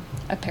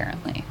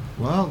 Apparently.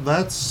 Well,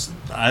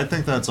 I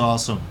think that's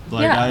awesome.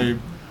 Like, Yeah.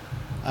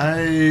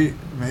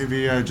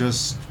 maybe I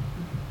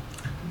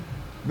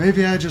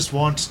just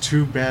want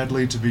too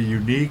badly to be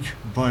unique,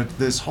 but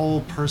this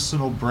whole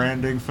personal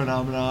branding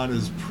phenomenon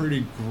is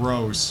pretty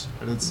gross.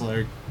 And it's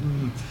like,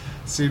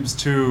 seems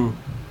to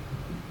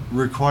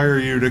require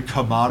you to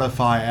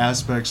commodify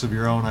aspects of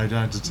your own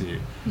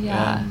identity.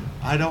 Yeah. And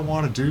I don't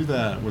want to do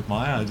that with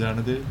my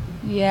identity.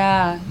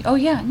 Yeah. Oh,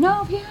 yeah.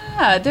 No,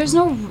 yeah. There's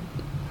no...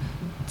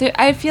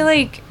 I feel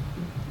like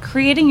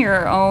creating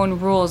your own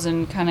rules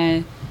and kind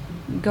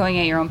of going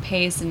at your own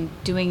pace and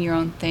doing your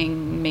own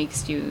thing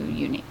makes you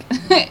unique.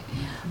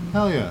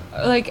 Hell yeah.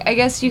 Like, I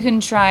guess you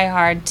can try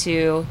hard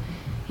to,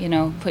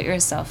 put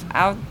yourself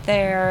out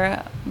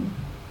there,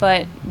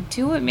 but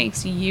do what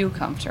makes you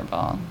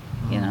comfortable.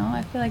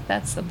 I feel like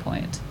that's the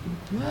point.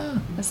 Yeah.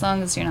 As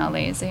long as you're not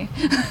lazy.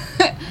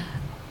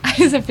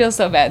 I feel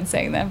so bad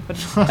saying that, but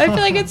I feel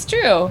like it's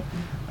true.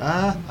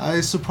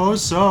 I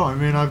suppose so. I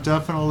mean, I've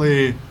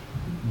definitely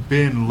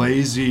been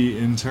lazy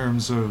in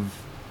terms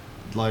of,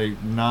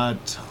 like,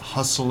 not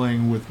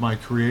hustling with my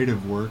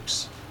creative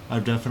works.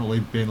 I've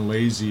definitely been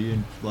lazy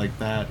in, like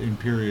that in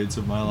periods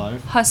of my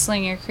life.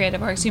 Hustling your creative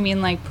works, you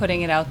mean like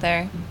putting it out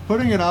there?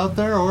 Putting it out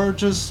there, or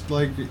just,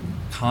 like,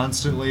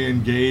 constantly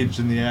engaged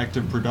in the act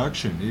of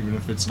production, even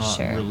if it's not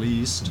Sure.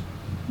 released.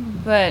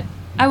 But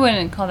I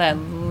wouldn't call that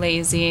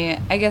lazy.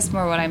 I guess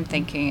more what I'm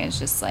thinking is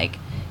just like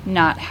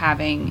not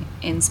having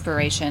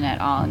inspiration at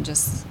all and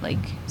just like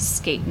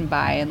skating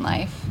by in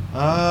life.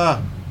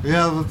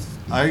 Yeah,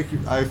 I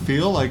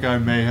feel like I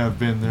may have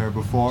been there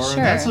before, Sure.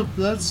 and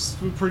that's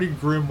a pretty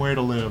grim way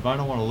to live. I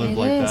don't want to live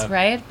like It is, that.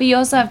 right? But you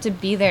also have to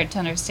be there to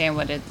understand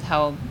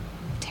how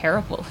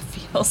terrible it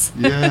feels.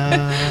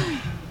 Yeah.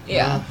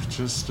 Yeah.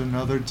 Just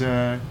another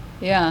day.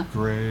 Yeah.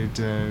 Gray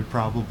day,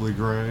 probably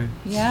gray.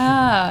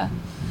 Yeah.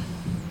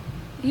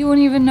 You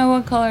wouldn't even know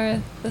what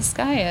color the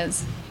sky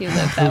is if you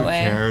lived that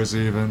way. Who cares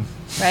even?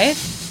 Right?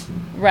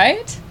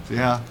 Right?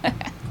 Yeah.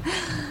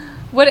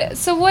 What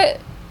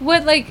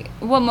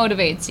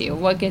motivates you?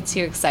 What gets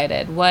you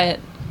excited? What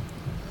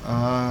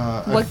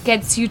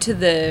gets you to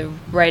the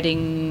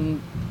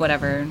writing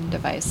whatever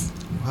device?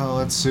 Well,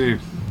 let's see.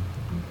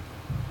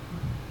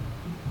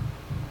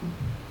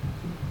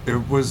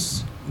 It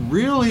was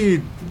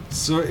really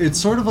it's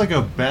sort of like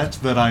a bet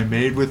that I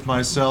made with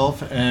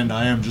myself, and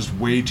I am just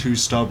way too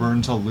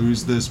stubborn to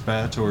lose this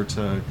bet or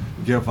to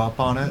give up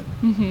on it.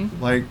 Mm-hmm.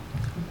 Like,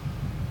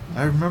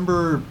 I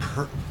remember,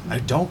 I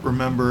don't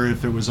remember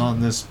if it was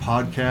on this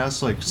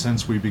podcast, like,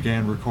 since we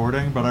began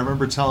recording, but I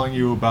remember telling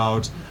you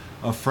about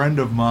a friend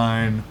of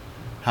mine,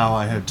 how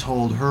I had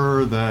told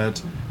her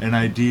that an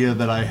idea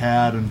that I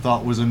had and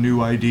thought was a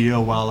new idea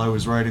while I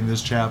was writing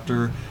this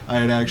chapter, I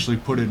had actually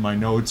put in my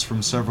notes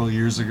from several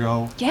years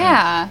ago.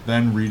 Yeah.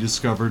 Then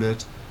rediscovered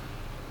it.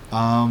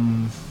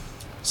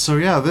 So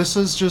yeah, this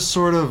is just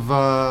sort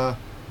of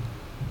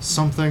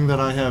something that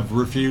I have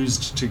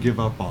refused to give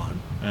up on.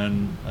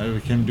 And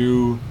I can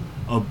do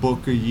a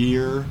book a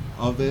year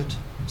of it.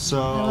 So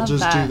I'll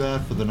just do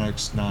that for the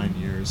next 9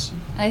 years.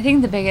 I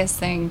think the biggest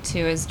thing,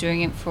 too, is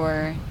doing it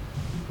for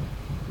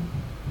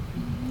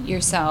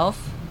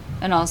yourself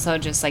and also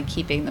just, like,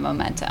 keeping the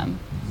momentum.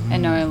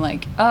 And knowing,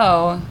 like,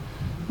 oh,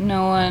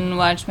 no one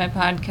watched my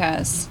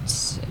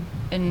podcast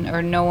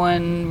or no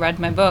one read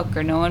my book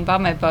or no one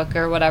bought my book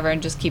or whatever, and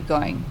just keep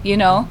going, you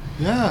know?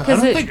 Yeah, I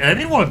don't think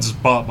anyone's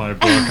bought my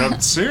book. I'm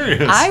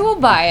serious. I will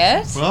buy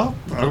it. Well,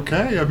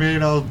 okay. I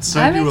mean, I'll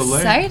send you a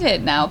link. I'm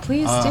excited now.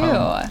 Please do.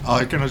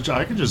 I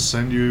can just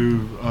send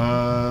you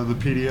the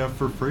PDF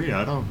for free.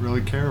 I don't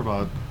really care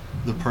about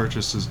the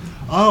purchases.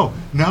 Oh,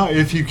 now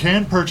if you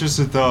can purchase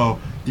it though,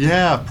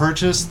 yeah,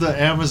 purchase the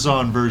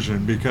Amazon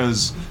version,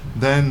 because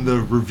then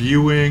the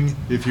reviewing,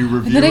 if you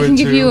review it, then I can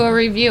give too, you a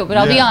review, but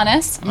I'll be Yeah.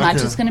 honest, I'm not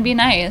Okay. just going to be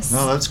nice.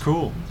 No, that's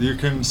cool. You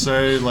can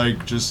say,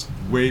 like, just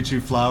way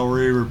too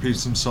flowery,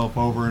 repeats himself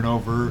over and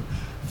over.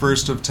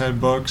 First of 10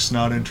 books,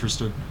 not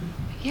interested.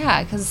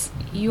 Yeah, because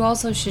you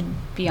also should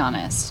be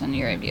honest in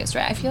your reviews,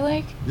 right? I feel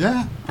like.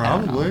 Yeah, I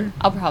don't know. probably.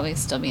 I'll probably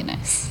still be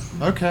nice.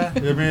 Okay. I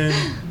mean,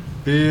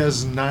 be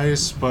as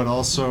nice, but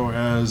also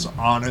as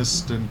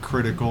honest and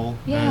critical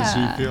as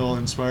you Yeah. feel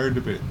inspired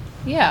to be.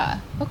 Yeah.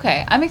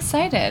 Okay. I'm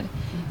excited.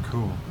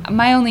 Cool.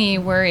 My only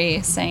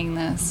worry saying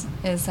this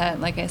is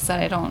that, like I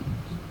said,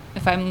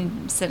 if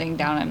I'm sitting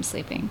down, I'm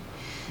sleeping.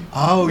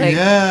 Oh, Like,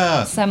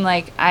 yeah. So I'm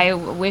like, I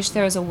wish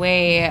there was a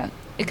way,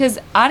 because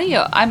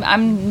audio,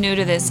 I'm new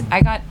to this.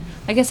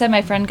 Like I said,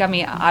 my friend got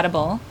me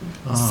Audible.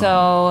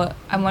 So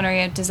I'm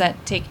wondering, does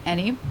that take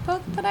any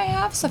book that I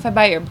have? So if I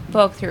buy your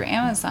book through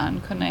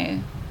Amazon, couldn't I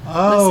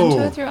listen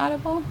to it through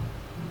Audible?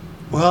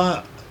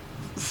 Well,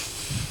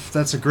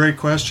 that's a great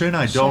question.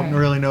 I don't Sure.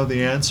 really know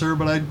the answer,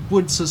 but I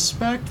would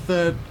suspect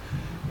that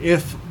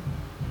if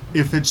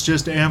it's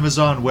just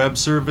Amazon Web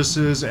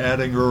Services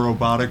adding a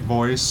robotic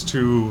voice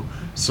to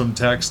some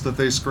text that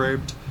they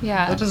scraped,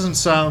 Yeah. that doesn't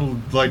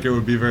sound like it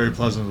would be very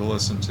pleasant to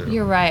listen to.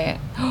 You're right.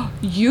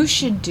 You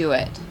should do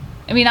it.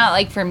 I mean, not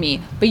like for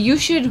me, but you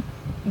should.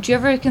 Do you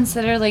ever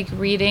consider like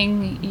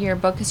reading your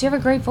book? Because you have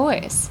a great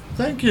voice.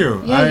 Thank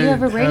you. Yeah, you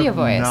have a radio have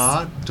voice.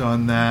 Not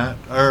done that.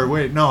 Or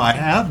wait, no, I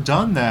have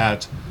done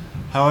that.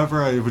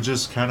 However, I would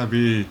just kind of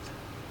be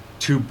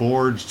too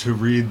bored to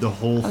read the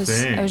whole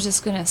thing. I was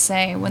just gonna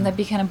say, wouldn't that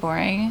be kind of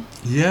boring?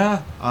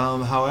 Yeah.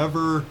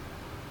 However,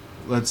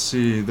 let's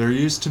see. There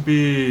used to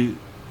be,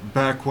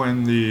 back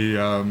when the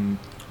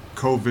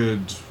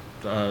COVID,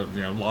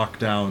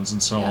 lockdowns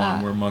and so on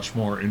Yeah. were much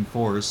more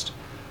enforced.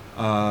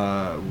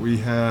 We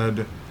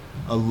had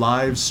a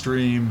live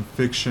stream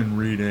fiction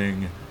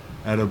reading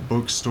at a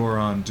bookstore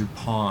on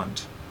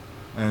DuPont.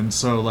 And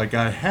so, like,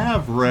 I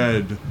have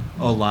read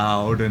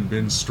aloud and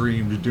been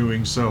streamed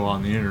doing so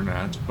on the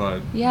internet,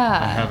 but Yeah.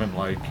 I haven't,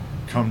 like,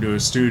 come to a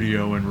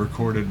studio and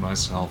recorded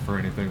myself or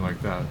anything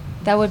like that.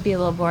 That would be a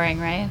little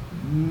boring, right?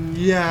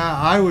 Yeah,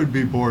 I would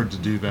be bored to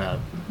do that.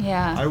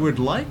 Yeah. I would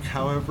like,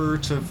 however,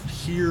 to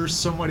hear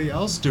somebody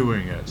else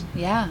doing it.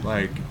 Yeah.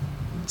 Like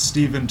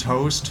Stephen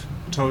Toast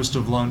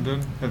of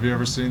London. Have you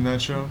ever seen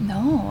that show?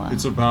 No.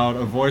 It's about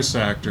a voice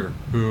actor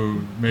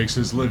who makes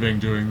his living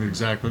doing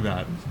exactly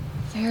that.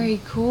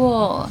 Very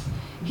cool.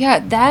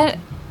 Yeah,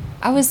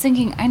 I was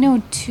thinking, I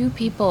know 2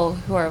 people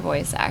who are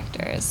voice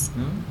actors,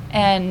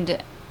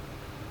 and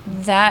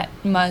that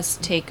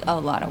must take a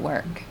lot of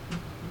work.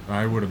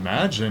 I would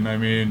imagine. I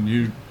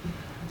mean,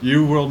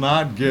 you will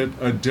not get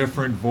a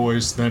different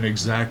voice than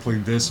exactly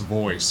this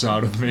voice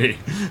out of me.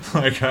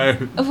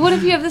 What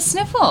if you have the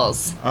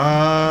sniffles?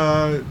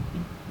 I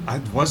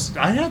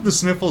had the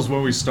sniffles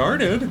when we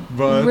started,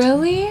 but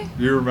Really?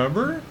 you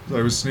remember?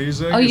 I was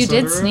sneezing. Oh, you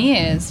did etc.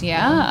 sneeze,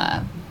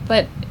 yeah.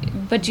 But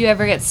do you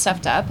ever get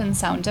stuffed up and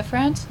sound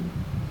different?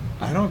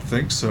 I don't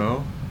think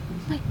so.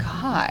 Oh my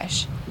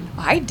gosh.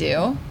 I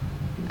do.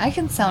 I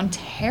can sound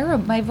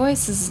terrible. My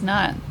voice is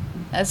not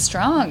as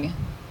strong.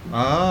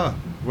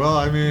 Well,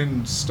 I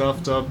mean,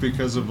 stuffed up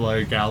because of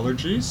like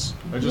allergies.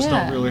 I just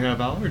Yeah. don't really have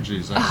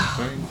allergies, I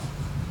don't think.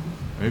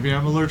 Maybe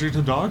I'm allergic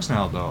to dogs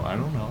now, though. I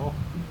don't know.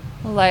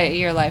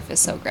 Your life is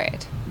so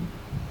great.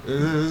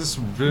 It's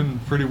been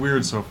pretty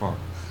weird so far.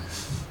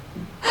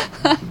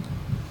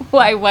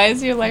 Why? Why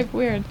is your life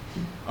weird?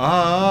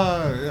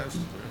 I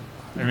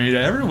mean,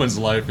 everyone's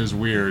life is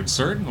weird,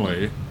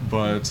 certainly,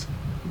 but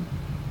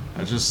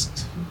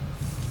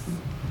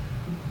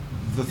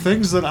the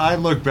things that I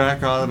look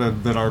back on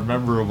and that are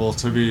memorable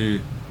to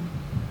me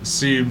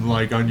seem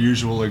like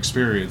unusual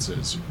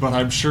experiences. But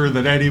I'm sure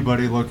that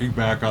anybody looking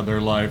back on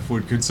their life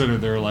would consider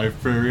their life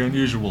very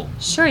unusual.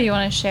 Sure, you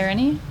want to share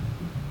any?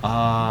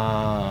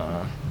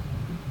 Well,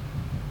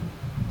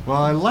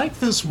 I like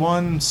this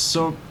one.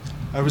 So,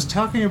 I was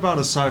talking about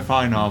a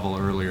sci-fi novel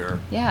earlier.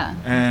 Yeah.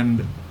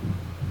 And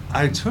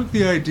I took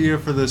the idea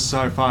for this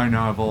sci-fi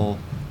novel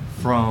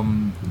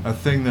from a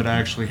thing that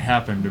actually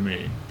happened to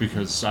me,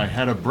 because I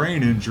had a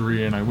brain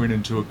injury and I went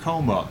into a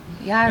coma.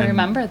 Yeah, I And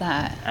remember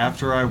that.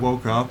 After I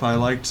woke up, I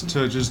liked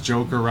to just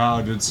joke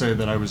around and say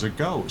that I was a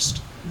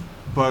ghost.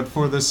 But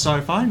for this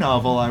sci-fi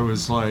novel, I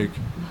was like,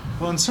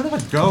 well, instead of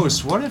a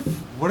ghost, what if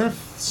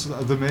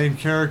the main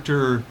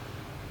character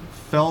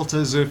felt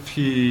as if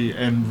he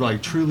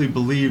truly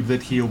believed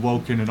that he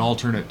awoke in an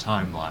alternate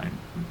timeline?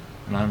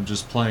 And I'm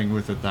just playing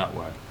with it that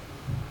way.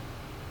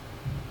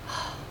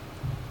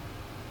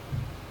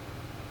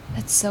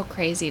 That's so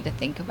crazy to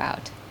think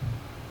about.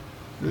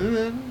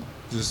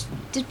 Just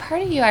Did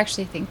part of you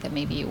actually think that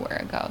maybe you were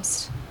a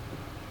ghost?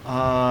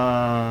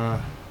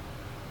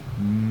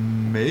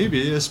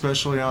 maybe,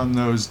 especially on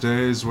those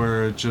days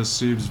where it just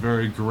seems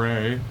very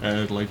gray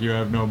and like you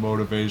have no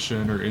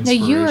motivation or No,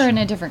 inspiration. you were in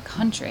a different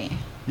country.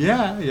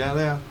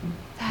 Yeah.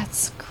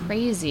 That's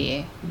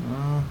crazy.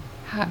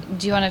 Uh,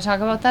 Do you want to talk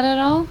about that at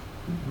all?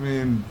 I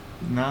mean,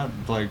 not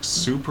like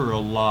super a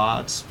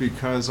lot,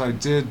 because I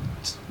did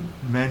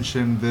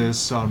mention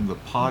this on the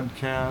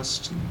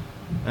podcast,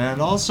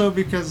 and also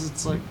because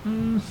it's like,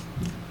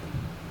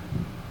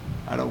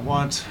 I don't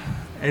want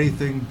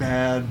anything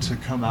bad to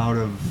come out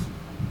of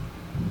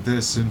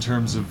this in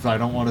terms of, I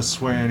don't want to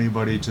sway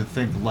anybody to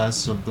think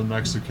less of the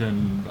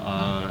Mexican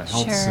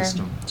health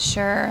system.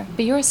 Sure.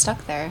 But you were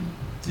stuck there.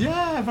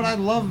 Yeah, but I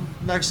love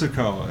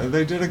Mexico.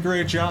 They did a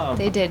great job.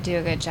 They did do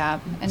a good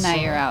job, and now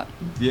you're out.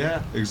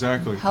 Yeah,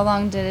 exactly. How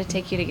long did it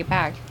take you to get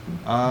back?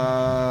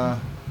 I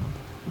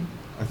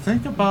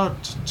think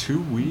about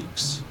 2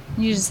 weeks.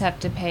 You just have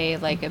to pay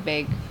like a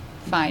big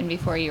fine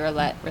before you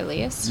were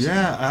released?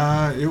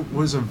 Yeah, it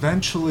was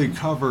eventually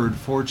covered,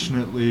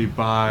 fortunately,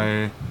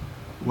 by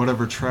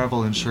whatever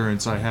travel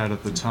insurance I had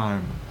at the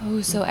time.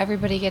 Oh, so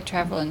everybody get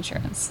travel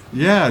insurance.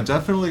 Yeah,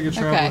 definitely get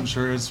travel Okay.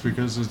 insurance,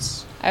 because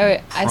it's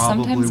I probably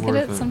sometimes get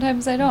worth it,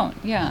 sometimes I don't.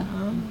 Yeah.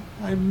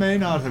 I may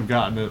not have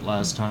gotten it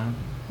last time.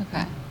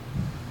 Okay.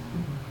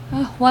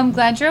 Oh, well, I'm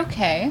glad you're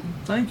okay.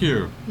 Thank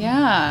you.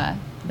 Yeah,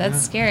 that's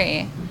Yeah.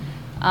 scary.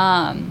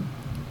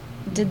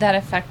 Did that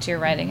affect your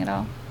writing at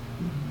all?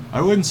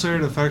 I wouldn't say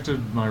it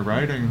affected my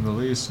writing in the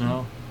least,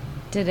 no.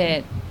 Did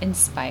it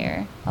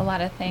inspire a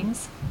lot of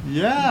things?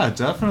 Yeah,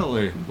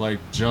 definitely. Like,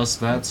 just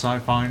that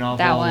sci-fi novel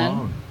That one?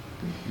 alone.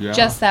 Yeah.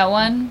 Just that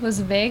one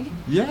was big?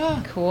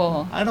 Yeah.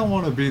 Cool. I don't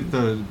want to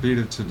beat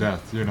it to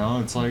death, you know?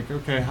 It's like,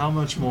 okay, how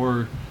much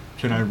more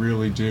can I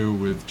really do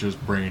with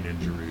just brain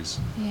injuries?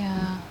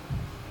 Yeah.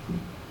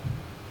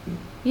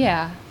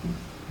 Yeah.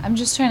 I'm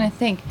just trying to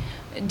think.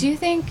 Do you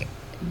think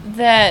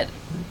that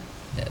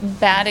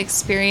bad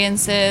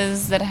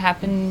experiences that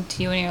happen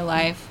to you in your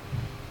life,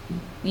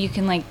 you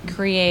can like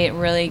create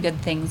really good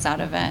things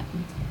out of it?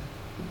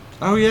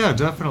 Oh yeah,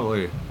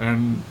 definitely.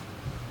 And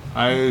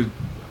I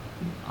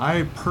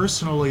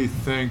personally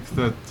think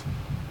that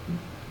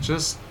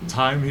just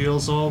time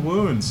heals all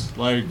wounds.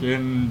 Like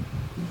in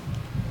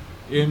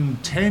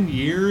 10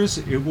 years,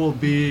 it will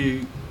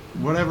be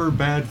whatever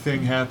bad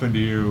thing happened to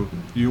you,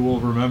 you will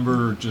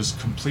remember just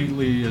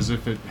completely as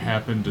if it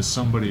happened to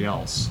somebody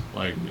else.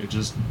 Like, it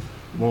just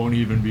won't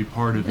even be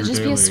part of It'll your just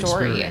daily be a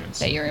story experience.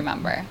 that you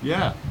remember.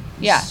 Yeah.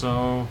 Yeah.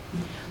 So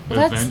Well,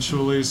 that's-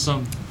 eventually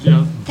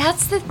yeah.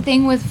 That's the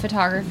thing with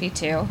photography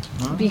too,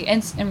 Huh?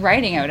 and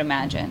writing, I would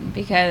imagine,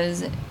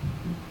 because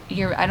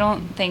I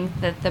don't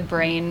think that the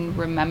brain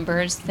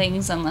remembers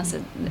things unless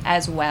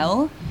it's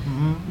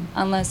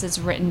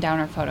written down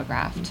or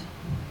photographed.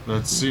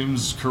 That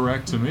seems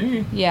correct to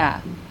me.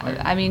 Yeah,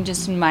 I mean,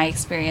 just in my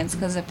experience,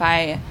 because if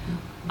I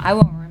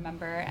won't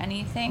remember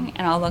anything,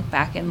 and I'll look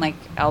back in like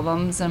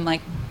albums, and I'm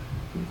like,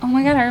 oh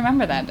my God, I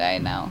remember that day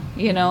now,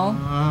 you know?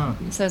 Ah.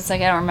 So it's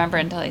like I don't remember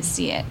until I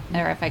see it,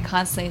 or if I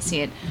constantly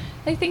see it.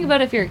 Like, think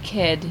about if you're a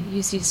kid,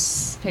 you see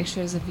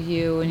pictures of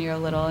you when you're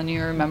little, and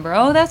you remember,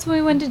 oh, that's when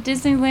we went to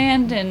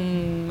Disneyland,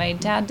 and my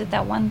dad did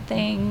that one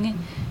thing.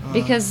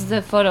 Because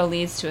the photo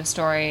leads to a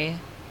story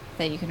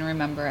that you can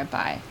remember it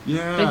by.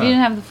 Yeah. But if you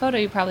didn't have the photo,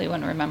 you probably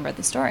wouldn't remember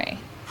the story.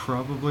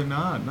 Probably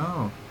not,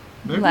 no.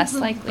 Maybe Less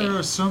likely. There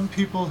are some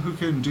people who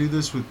can do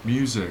this with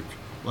music.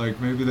 Like,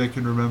 maybe they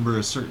can remember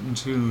a certain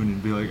tune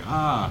and be like,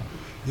 ah,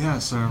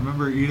 yes, I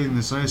remember eating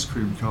this ice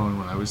cream cone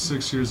when I was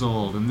 6 years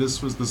old, and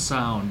this was the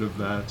sound of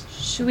that.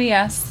 Should we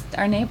ask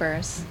our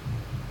neighbors?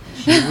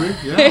 Should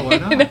we? Yeah, why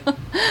not?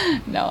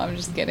 No, I'm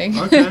just kidding.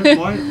 Okay,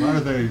 why are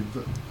they...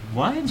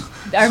 What?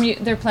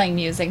 They're playing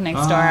music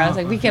next door. I was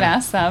like, we could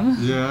ask them.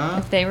 Yeah?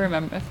 If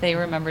they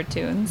remember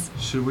tunes.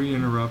 Should we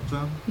interrupt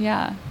them?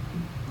 Yeah.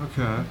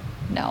 Okay.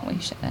 No, we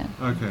shouldn't.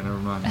 Okay, never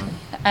mind then.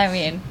 I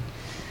mean,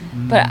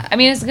 but I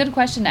mean, it's a good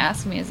question to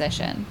ask a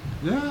musician.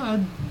 Yeah,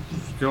 I'm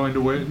going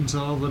to wait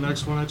until the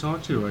next one I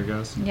talk to, I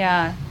guess.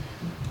 Yeah.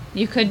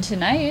 You could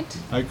tonight.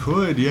 I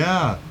could,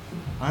 yeah.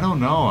 I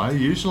don't know. I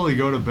usually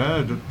go to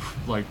bed at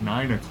like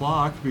 9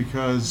 o'clock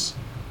because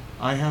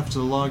I have to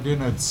log in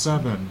at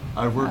 7.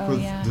 I work with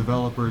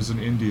developers in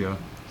India.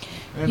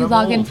 And You I'm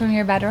log in old. from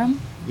your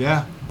bedroom?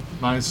 Yeah,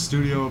 my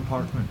studio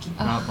apartment,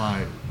 not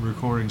my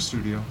recording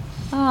studio.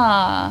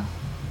 Ah,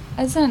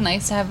 isn't it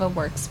nice to have a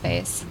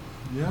workspace?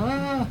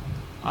 Yeah,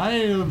 I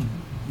am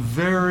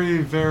very,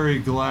 very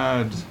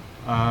glad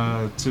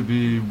to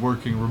be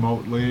working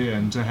remotely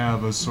and to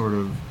have a sort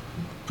of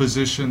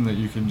position that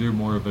you can do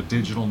more of a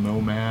digital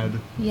nomad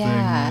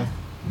Yeah, thing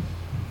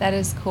with. that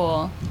is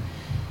cool.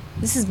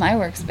 This is my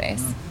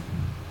workspace.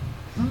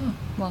 Huh.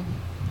 Well,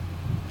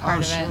 part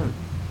of shit. it.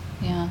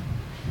 Yeah.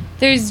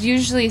 There's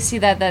usually,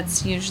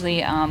 that's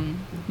usually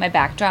my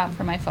backdrop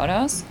for my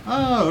photos.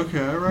 Oh,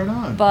 okay, right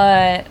on.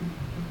 But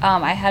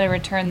I had to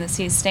return the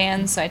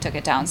C-stands, so I took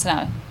it down. So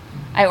now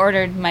I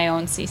ordered my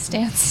own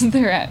C-stands.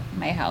 They're at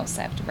my house.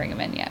 I have to bring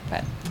them in yet.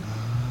 But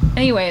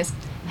anyways,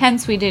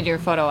 hence we did your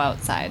photo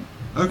outside.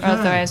 Okay. Or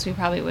otherwise we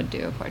probably would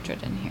do a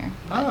portrait in here.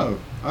 Oh,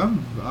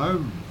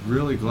 I'm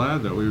really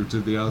glad that we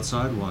did the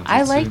outside one.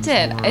 I liked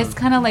it. More, It's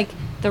kind of like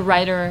the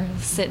writer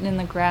sitting in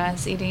the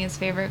grass eating his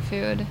favorite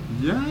food.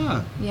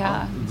 Yeah.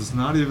 Yeah. It's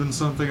not even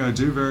something I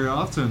do very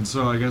often,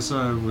 so I guess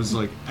I was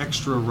like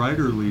extra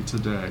writerly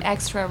today.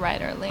 Extra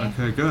writerly.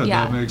 Okay, good.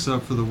 Yeah. That makes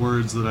up for the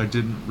words that I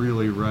didn't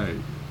really write.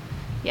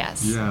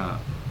 Yes. Yeah.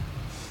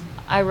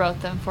 I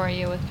wrote them for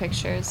you with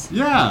pictures.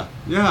 Yeah,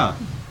 yeah.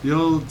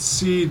 You'll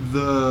see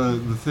the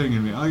thing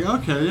in me. Like,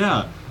 okay,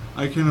 yeah.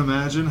 I can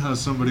imagine how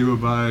somebody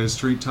would buy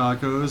street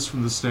tacos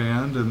from the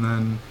stand and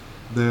then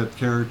that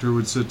character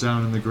would sit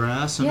down in the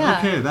grass and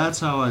okay, that's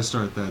how I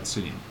start that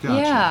scene.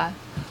 Gotcha. Yeah.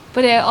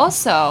 But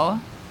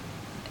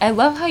I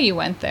love how you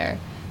went there.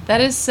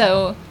 That is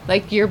so,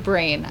 like, your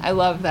brain. I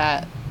love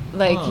that.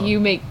 Like,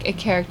 you make a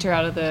character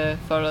out of the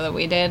photo that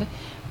we did.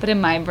 But in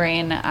my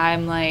brain,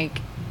 I'm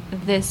like,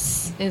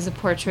 this is a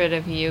portrait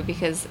of you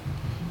because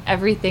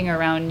everything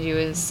around you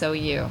is so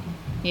you.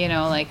 You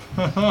know, like,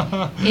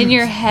 in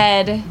your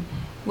head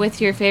with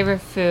your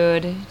favorite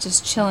food,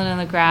 just chilling in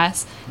the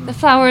grass. The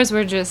flowers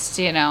were just,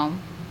 an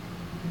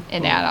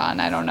add-on.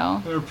 I don't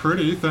know. They're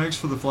pretty. Thanks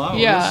for the flowers.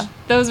 Yeah,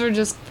 those were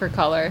just for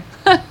color.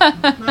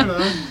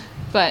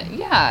 But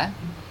yeah,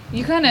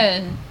 you kind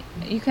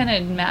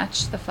of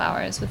match the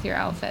flowers with your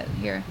outfit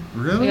here.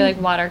 Really? Your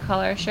like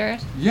watercolor shirt.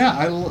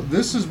 Yeah,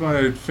 this is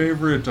my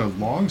favorite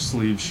long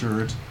sleeve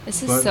shirt.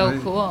 This is so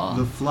cool.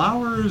 The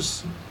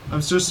flowers. I'm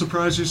just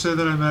surprised you say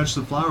that I match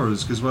the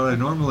flowers because what I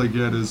normally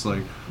get is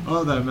like,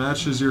 oh, that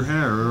matches your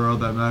hair, or oh,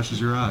 that matches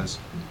your eyes.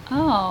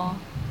 Oh,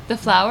 the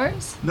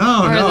flowers?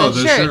 No,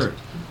 the shirt.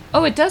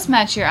 Oh, it does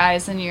match your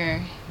eyes and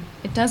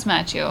it does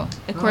match you.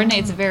 It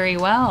coordinates very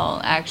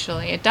well,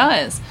 actually. It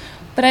does.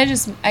 But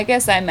I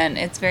guess I meant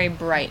it's very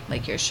bright,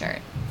 like your shirt.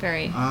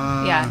 Very,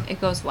 yeah,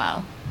 it goes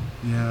well.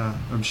 Yeah,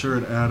 I'm sure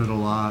it added a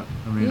lot.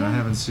 I mean, I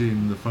haven't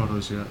seen the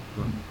photos yet,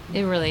 but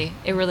it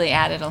really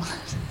added a lot.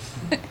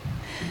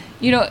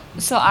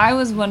 So I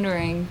was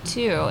wondering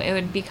too. It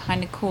would be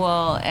kind of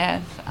cool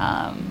if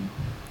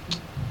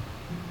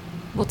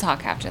we'll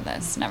talk after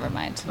this. Never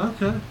mind.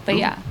 Okay. But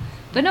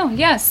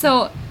cool.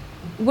 So,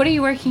 what are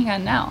you working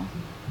on now?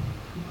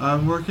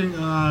 I'm working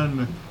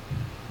on.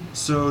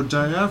 So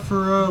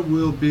Diaphora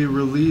will be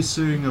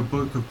releasing a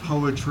book of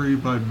poetry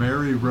by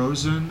Mary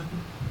Rosen.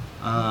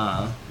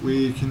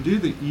 We can do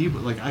the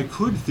ebook. Like, I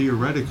could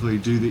theoretically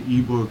do the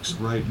ebooks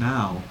right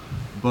now,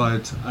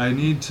 but I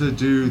need to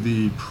do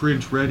the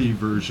print-ready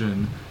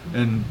version.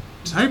 And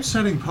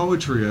typesetting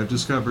poetry, I've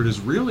discovered, is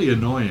really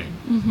annoying.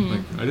 Mm-hmm.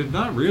 Like, I did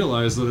not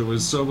realize that it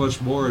was so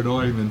much more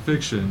annoying than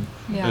fiction.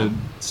 Yeah. And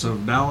so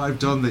now I've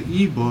done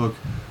the ebook,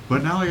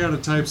 but now I got to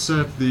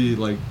typeset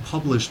the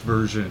published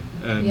version,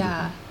 and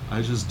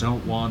I just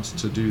don't want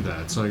to do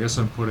that. So I guess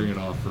I'm putting it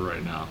off for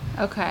right now.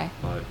 Okay.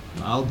 But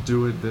I'll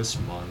do it this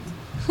month.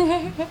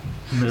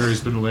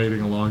 Mary's been waiting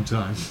a long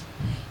time.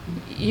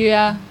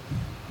 Yeah.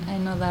 I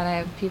know that I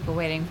have people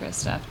waiting for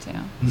stuff too.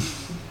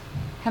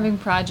 having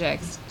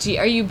projects.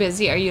 Are you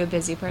busy? Are you a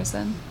busy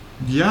person?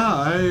 Yeah,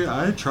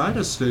 I try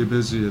to stay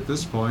busy at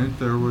this point.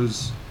 There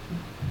was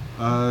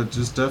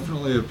just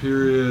definitely a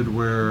period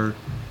where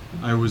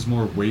I was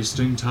more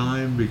wasting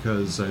time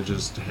because I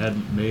just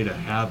hadn't made a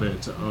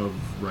habit of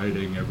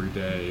writing every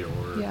day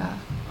or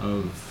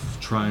of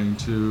trying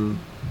to,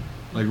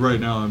 like right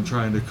now I'm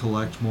trying to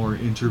collect more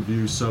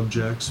interview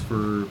subjects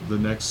for the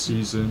next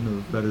season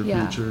of Better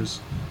Futures.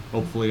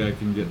 Hopefully I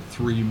can get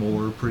 3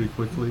 more pretty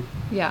quickly.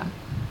 Yeah.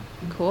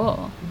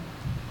 Cool.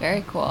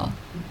 Very cool.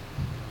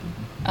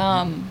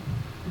 Tell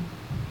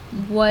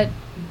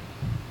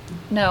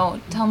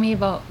me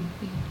about,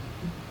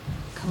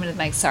 coming to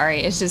the mic,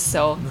 sorry, it's just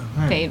so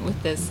fade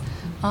with this,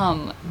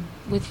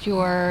 with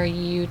your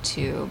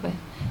YouTube,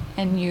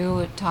 and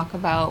you talk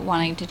about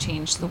wanting to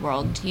change the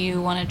world. Do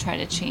you want to try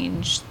to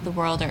change the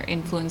world or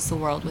influence the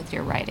world with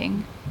your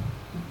writing?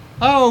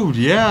 Oh,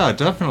 yeah,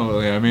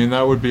 definitely. I mean,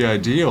 that would be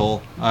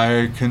ideal.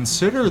 I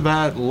consider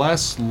that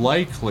less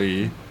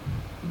likely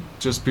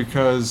just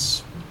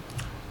because,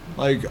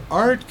 like,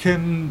 art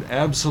can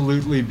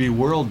absolutely be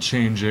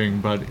world-changing,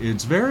 but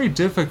it's very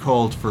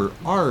difficult for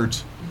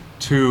art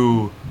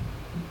to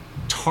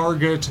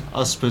target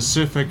a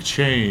specific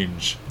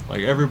change.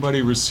 Like,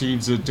 everybody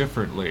receives it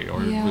differently or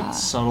with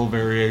subtle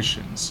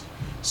variations.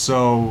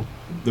 So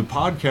the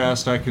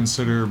podcast I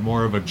consider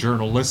more of a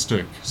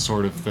journalistic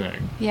sort of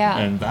thing. Yeah.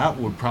 And that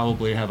would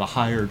probably have a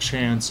higher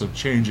chance of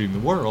changing the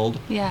world.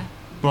 Yeah.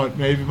 But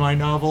maybe my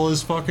novel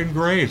is fucking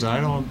great. I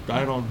don't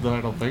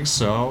think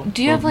so.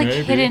 Do you have like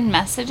maybe. hidden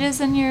messages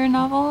in your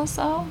novels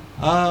though?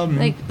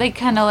 Like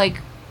kind of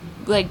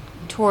like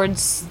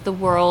towards the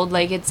world,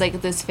 like it's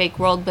like this fake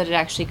world, but it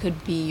actually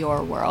could be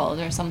your world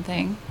or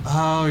something.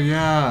 Oh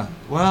yeah.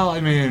 Well,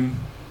 I mean,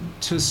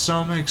 to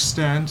some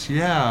extent,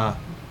 yeah.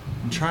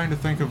 I'm trying to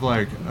think of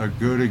like a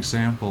good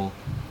example.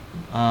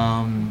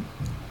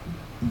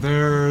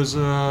 There's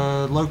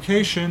a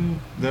location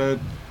that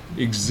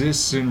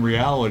exists in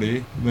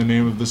reality. The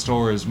name of the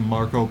store is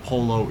Marco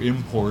Polo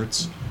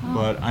Imports,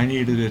 but I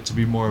needed it to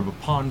be more of a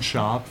pawn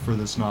shop for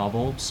this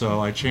novel, so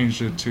I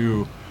changed it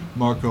to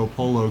Marco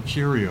Polo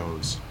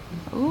Curios.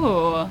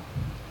 Ooh.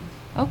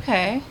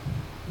 Okay.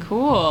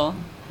 Cool.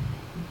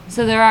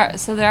 So there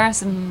are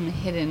some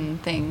hidden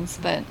things,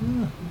 but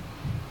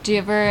do you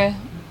ever,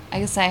 I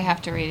guess I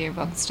have to read your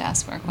books to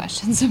ask more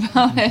questions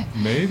about it.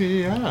 Maybe,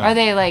 yeah.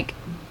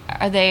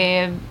 Are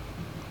they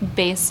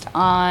based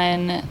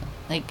on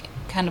like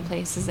kind of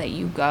places that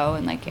you go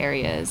and like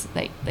areas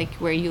like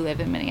where you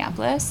live in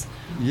Minneapolis?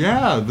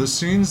 Yeah, the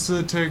scenes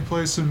that take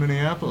place in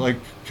Minneapolis, like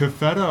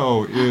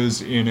Cafeto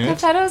is in it.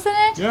 Cafeto's in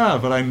it? Yeah,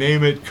 but I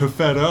name it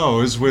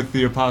Cafetos with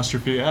the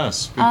apostrophe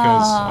S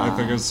because I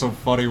think it's so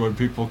funny when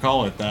people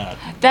call it that.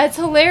 That's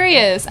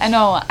hilarious. I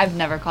know, I've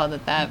never called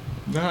it that.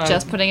 Nah,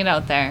 Just putting it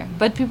out there.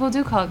 But people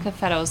do call it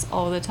Cafetos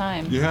all the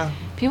time. Yeah.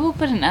 People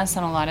put an S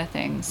on a lot of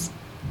things.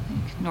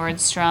 Like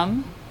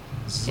Nordstrom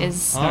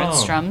is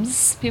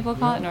Nordstrom's. People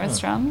call it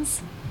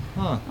Nordstrom's.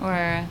 Huh.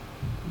 Or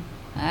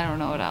I don't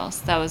know what else.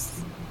 That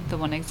was the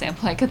one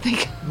example I could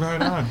think of.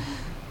 Right on.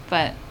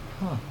 But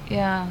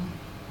yeah.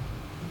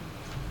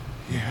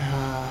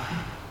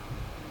 Yeah.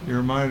 You're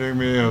reminding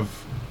me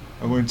of,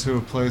 I went to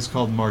a place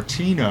called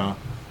Martina,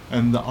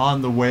 and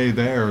on the way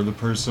there, the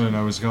person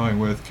I was going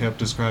with kept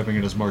describing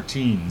it as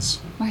Martines.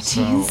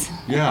 Martines? So,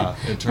 yeah,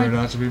 it turned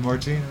out to be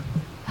Martina.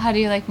 How do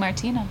you like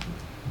Martina?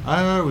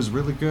 It was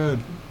really good.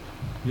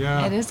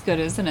 Yeah. It is good,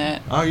 isn't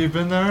it? Oh, you've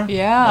been there?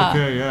 Yeah.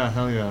 Okay, yeah,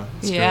 hell yeah.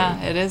 It's yeah,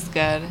 great. it is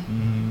good.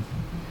 Mm-hmm.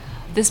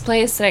 This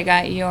place that I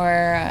got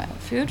your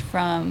food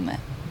from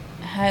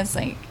has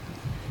like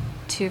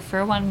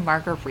 2-for-1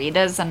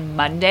 margaritas on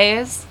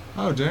Mondays.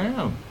 Oh,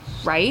 damn.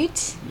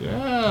 Right?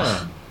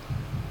 Yeah.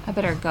 I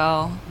better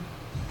go.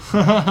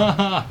 Okay.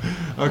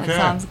 That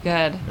sounds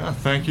good. Yeah,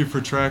 thank you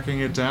for tracking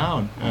it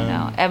down. I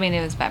know. I mean,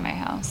 it was by my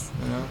house.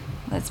 Yeah.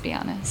 Let's be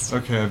honest.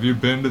 Okay, have you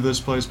been to this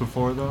place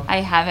before, though? I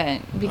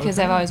haven't, because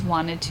Okay. I've always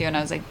wanted to, and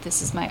I was like,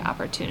 this is my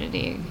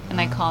opportunity. And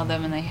I called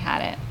them, and they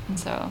had it. And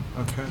so,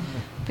 Okay.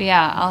 but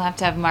yeah, I'll have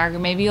to have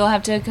margarita. Maybe you'll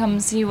have to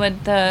come see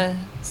what the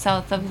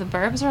south of the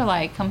burbs are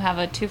like. Come have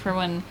a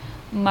 2-for-1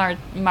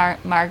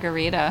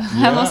 margarita.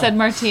 I almost said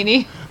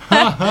martini.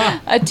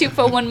 A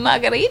 2-for-1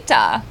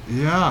 margarita.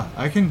 Yeah,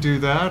 I can do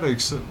that.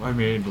 I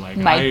mean, like,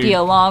 Might be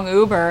a long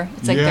Uber.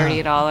 It's like Yeah.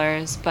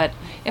 $30. But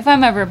if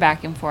I'm ever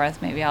back and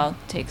forth, maybe I'll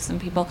take some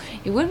people.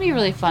 It would be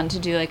really fun to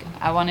do, like,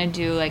 I want to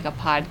do, like, a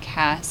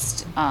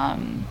podcast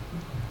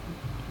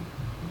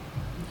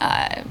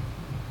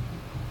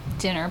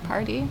dinner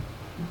party.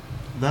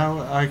 That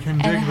I can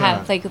dig And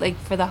have, that. like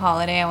for the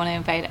holiday, I want to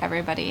invite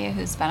everybody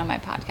who's been on my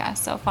podcast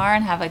so far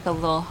and have, like, a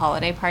little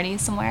holiday party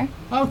somewhere.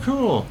 Oh,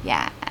 cool.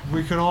 Yeah.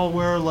 We could all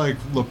wear, like,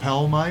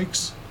 lapel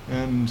mics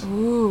and...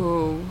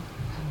 Ooh.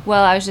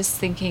 Well, I was just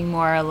thinking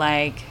more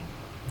like,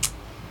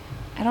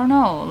 I don't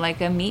know, like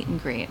a meet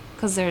and greet.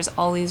 Because there's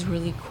all these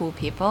really cool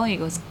people. You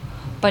go, a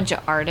bunch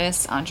of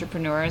artists,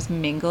 entrepreneurs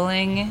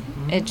mingling.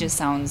 It just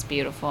sounds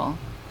beautiful.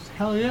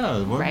 Hell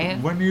yeah. Right?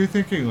 When are you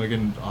thinking? Like a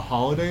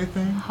holiday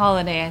thing?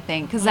 Holiday, I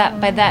think. Because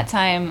by that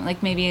time,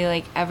 like maybe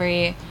like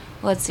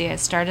let's see, I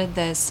started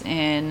this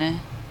in,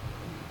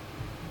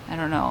 I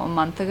don't know, a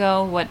month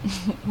ago.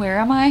 Where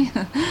am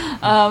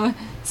I?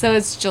 So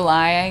it's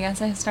July, I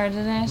guess I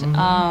started it.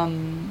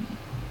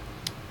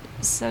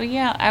 So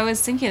yeah, I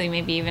was thinking like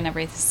maybe even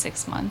every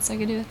 6 months I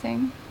could do a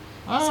thing.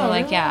 Oh, So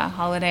like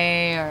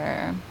holiday,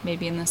 or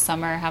maybe in the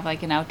summer have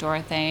like an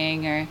outdoor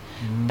thing, or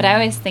but I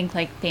always think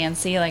like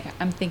fancy, like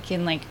I'm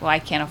thinking like, well, I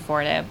can't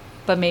afford it,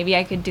 but maybe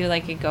I could do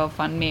like a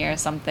GoFundMe or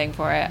something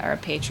for it, or a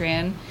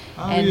Patreon,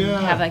 and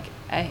have like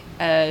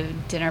a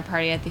dinner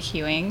party at the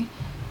Hewing,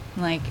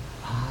 like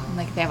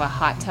they have a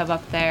hot tub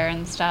up there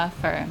and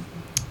stuff, or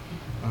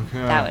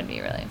that would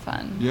be really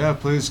fun. Yeah,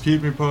 please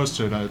keep me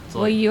posted.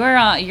 Well, you're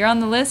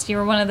on the list. You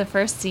were one of the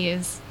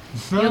firsties.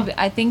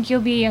 I think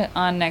you'll be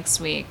on next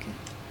week.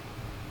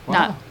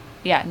 Wow.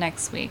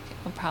 Next week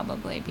we'll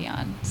probably be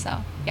on.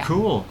 So yeah,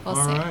 cool. We'll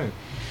All see. right.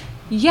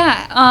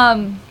 Yeah.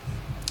 I'm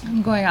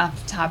going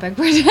off topic.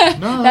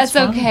 No, that's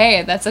fine.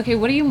 okay. That's okay.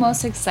 What are you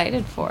most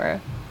excited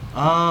for?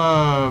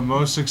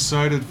 Most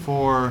excited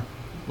for,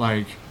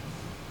 like,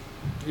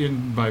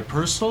 in my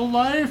personal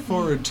life,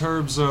 or in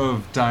terms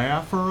of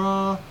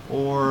diaspora,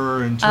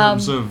 or in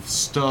terms of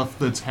stuff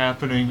that's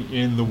happening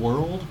in the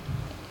world?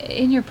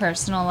 In your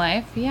personal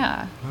life,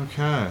 yeah.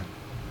 Okay.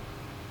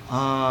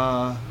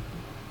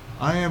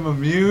 I am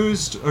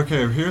amused.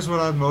 Okay, here's what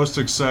I'm most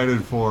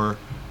excited for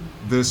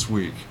this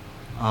week.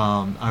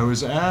 I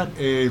was at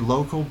a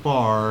local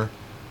bar,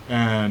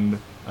 and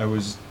I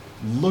was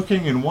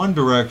looking in one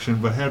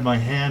direction, but had my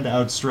hand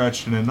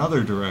outstretched in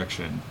another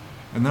direction.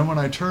 And then when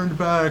I turned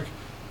back,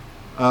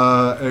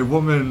 a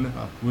woman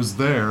was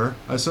there.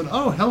 I said,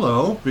 "Oh,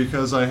 hello,"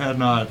 because I had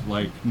not,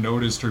 like,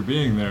 noticed her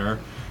being there.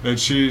 And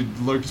she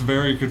looked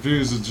very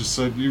confused and just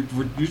said, "You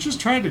just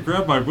tried to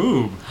grab my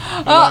boob."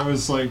 And I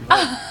was like,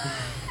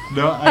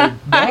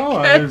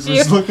 I was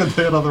just looking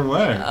that other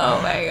way.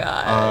 Oh my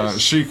gosh.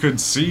 She could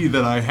see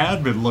that I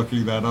had been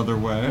looking that other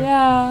way.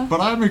 Yeah.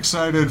 But I'm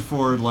excited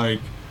for,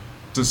 like,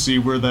 to see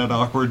where that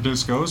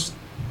awkwardness goes.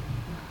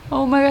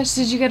 Oh my gosh,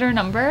 did you get her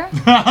number?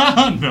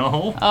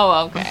 No.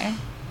 Oh, okay.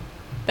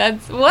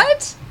 That's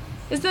what?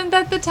 Isn't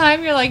that the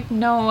time you're like,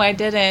 no, I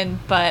didn't,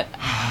 but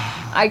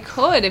I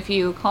could if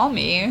you call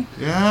me.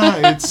 Yeah,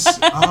 that's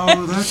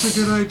a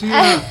good idea.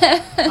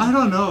 I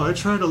don't know. I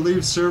try to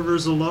leave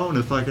servers alone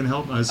if I can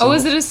help myself. Oh,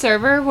 was it a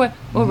server? What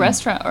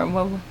restaurant or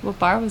what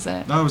bar was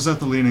it? I was at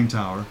the Leaning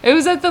Tower. It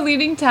was at the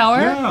Leaning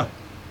Tower? Yeah.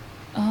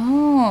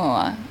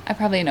 Oh, I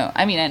probably know.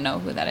 I mean, I know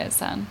who that is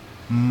then.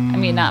 I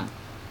mean, I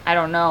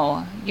don't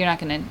know. You're not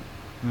going to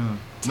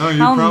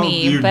tell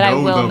me, but I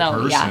will know.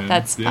 Person. Yeah,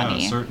 that's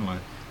funny. Yeah, certainly.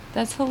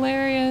 That's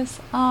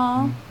hilarious.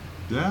 Aw.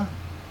 Yeah.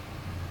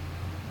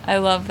 I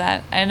love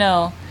that. I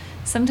know.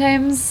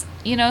 Sometimes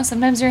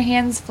your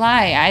hands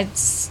fly.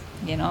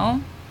 Yeah.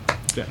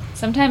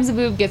 Sometimes a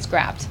boob gets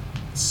grabbed.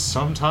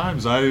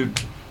 Sometimes I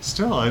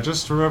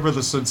just remember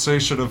the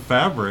sensation of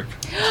fabric.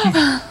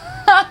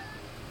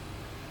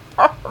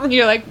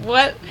 You're like,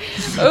 what?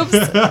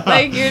 Oops.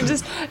 Like, you're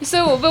just...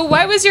 So, but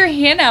why was your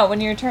hand out when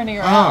you were turning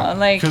around?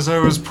 Because I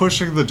was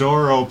pushing the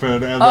door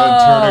open and then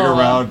turning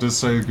around to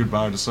say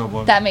goodbye to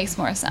someone. That makes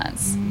more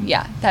sense.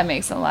 Yeah, that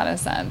makes a lot of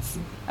sense.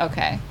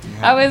 Okay.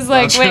 Yeah, I was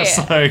like, wait.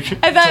 I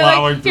thought,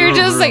 like, you're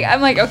just like...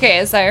 I'm like,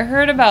 okay, so I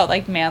heard about,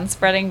 like,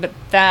 manspreading, but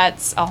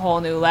that's a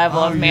whole new level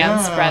of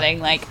manspreading.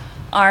 Like,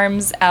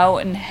 arms out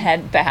and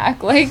head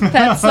back. Like,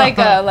 that's like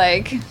a,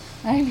 like...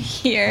 I'm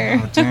here.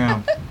 Oh,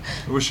 damn.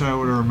 I wish I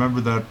would have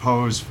remembered that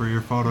pose for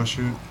your photo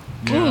shoot.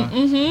 Yeah.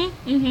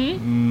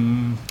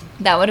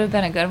 That would have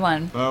been a good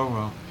one. Oh,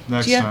 well.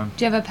 Next time.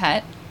 Do you have a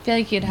pet? I feel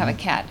like you'd have a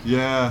cat.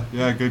 Yeah,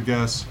 good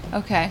guess.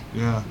 Okay.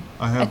 Yeah.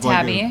 I have a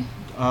tabby?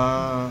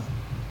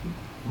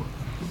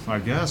 I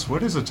guess.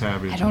 What is a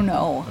tabby? I don't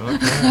know.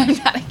 Okay. I'm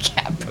not a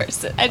cat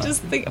person. I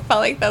just felt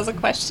like that was a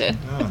question.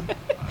 Yeah.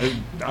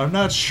 I'm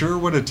not sure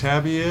what a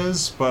tabby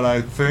is, but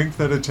I think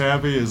that a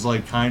tabby is,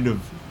 like, kind of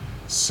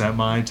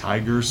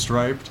semi-tiger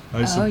striped,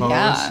 I suppose.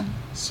 Yeah.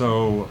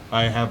 So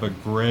I have a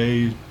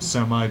gray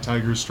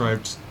semi-tiger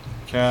striped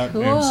cat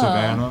named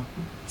Savannah.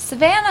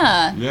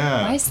 Savannah?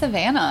 Yeah. Why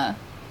Savannah?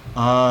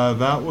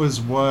 That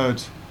was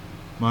what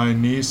my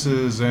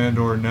nieces and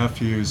or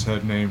nephews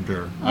had named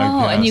her.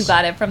 Oh, and you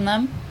got it from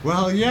them?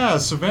 Well, yeah.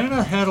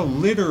 Savannah had a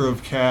litter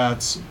of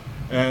cats,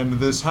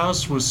 and this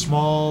house was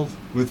small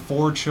with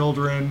 4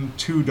 children,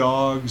 2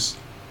 dogs,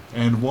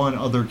 and 1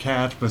 other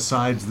cat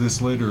besides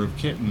this litter of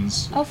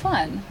kittens. Oh,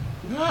 fun.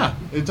 Yeah,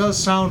 it does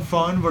sound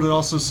fun, but it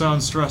also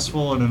sounds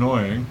stressful and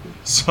annoying.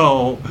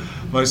 So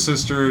my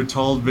sister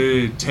told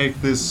me,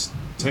 take this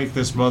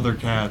mother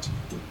cat.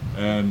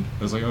 And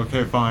I was like,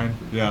 okay, fine,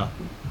 yeah.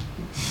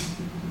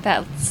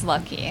 That's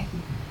lucky.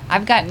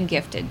 I've gotten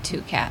gifted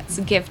 2 cats.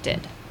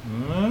 Gifted.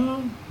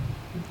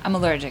 I'm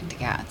allergic to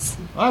cats.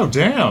 Oh,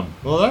 damn.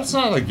 Well, that's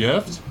not a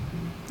gift.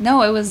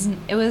 No, it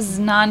was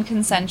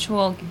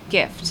non-consensual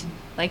gift.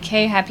 Like,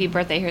 hey, happy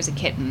birthday, here's a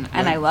kitten.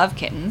 And I love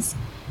kittens.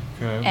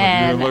 Okay, but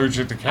and you're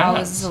allergic to cats. I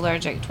was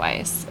allergic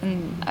twice.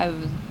 And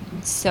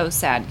so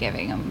sad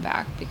giving them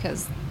back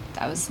because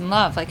I was in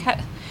love. Like,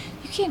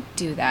 you can't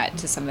do that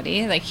to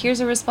somebody. Like, here's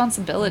a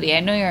responsibility. I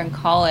know you're in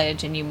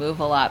college and you move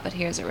a lot, but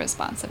here's a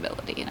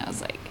responsibility. And I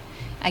was like,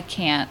 I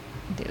can't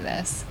do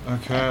this.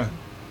 Okay.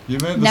 You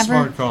made the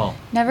smart call.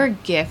 Never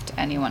gift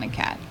anyone a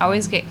cat.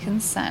 Always get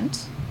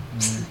consent.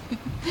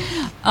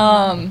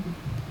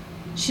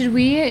 Should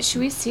we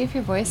see if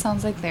your voice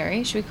sounds like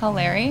Larry? Should we call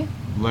Larry?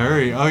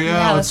 Larry. Oh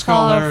yeah. Yeah, let's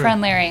call Larry. our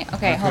friend Larry.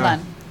 Okay, hold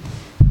on.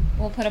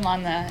 We'll put him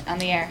on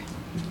the air.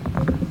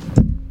 All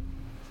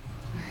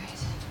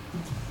right.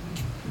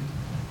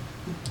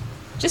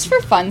 Just for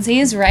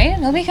funsies, right?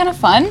 That'll be kind of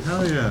fun.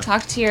 Hell yeah.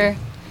 Talk to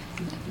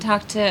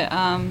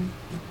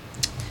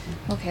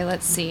okay,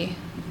 let's see.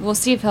 We'll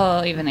see if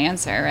he'll even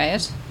answer,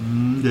 right?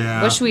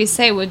 Yeah. What should we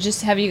say? We'll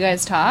just have you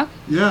guys talk?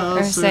 Yeah,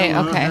 I'll say,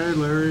 okay. Hey,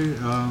 Larry,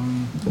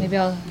 Maybe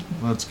I'll...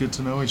 let's get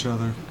to know each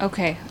other.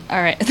 Okay,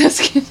 all right.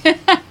 That's good.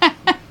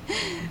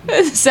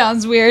 This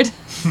sounds weird.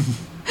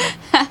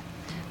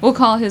 We'll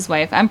call his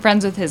wife. I'm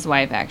friends with his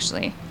wife,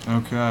 actually.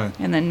 Okay.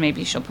 And then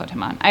maybe she'll put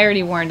him on. I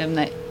already warned him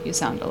that you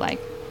sound alike.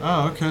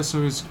 Oh, okay,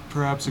 so he's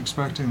perhaps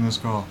expecting this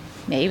call.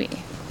 Maybe.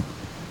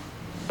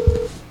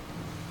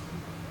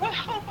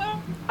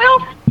 Well,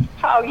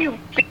 how you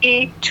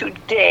be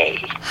today?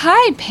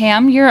 Hi,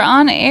 Pam. You're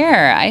on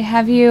air. I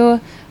have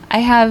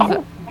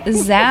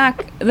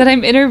Zach that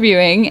I'm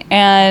interviewing,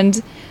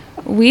 and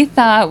we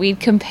thought we'd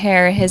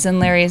compare his and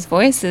Larry's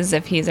voices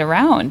if he's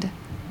around.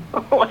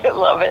 Oh, I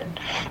love it.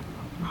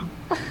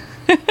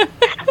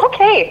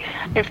 Okay.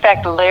 In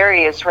fact,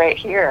 Larry is right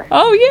here.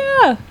 Oh,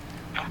 yeah.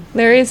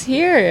 Larry's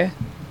here.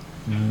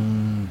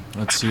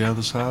 Let's see how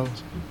this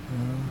sounds.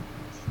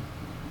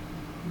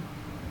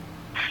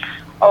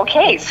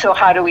 Okay, so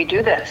how do we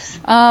do this?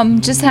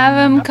 Just have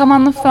him come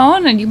on the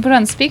phone, and you can put it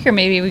on speaker.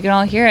 Maybe we can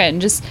all hear it, and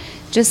just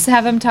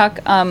have him talk.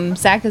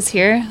 Zach is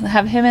here.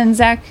 Have him and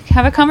Zach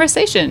have a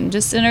conversation.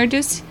 Just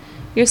introduce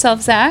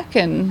yourself, Zach,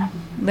 and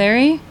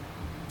Larry.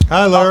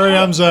 Hi, Larry.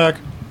 I'm Zach.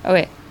 Oh,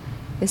 wait.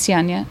 Is he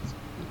on yet?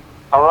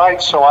 All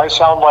right, so I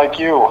sound like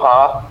you,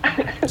 huh?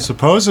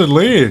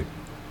 Supposedly.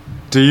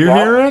 Do you Yeah.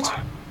 hear it?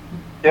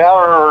 Yeah,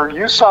 or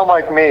you sound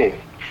like me.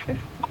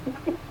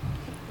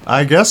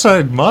 I guess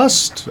I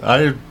must.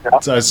 I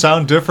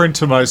sound different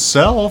to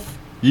myself.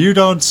 You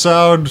don't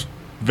sound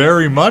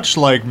very much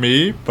like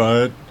me,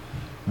 but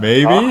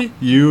maybe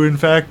you in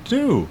fact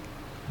do.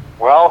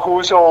 Well,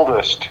 who's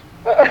oldest?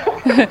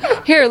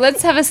 Here,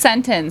 let's have a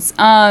sentence.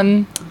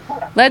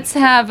 Let's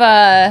have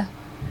a...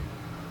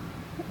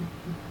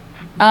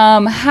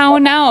 how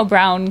now,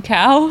 brown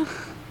cow?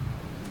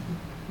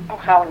 Oh,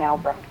 how now,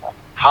 Brenda?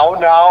 How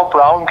now,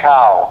 brown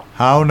cow?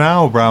 How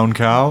now, brown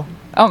cow?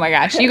 Oh my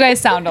gosh, you guys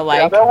sound Yeah,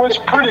 alike. that was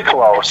pretty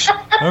close.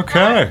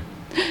 Okay.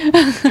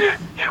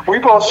 We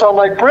both sound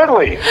like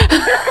Bridley.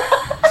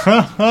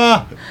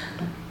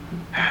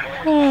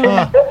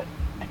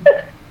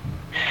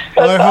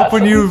 Well, I hope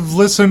when you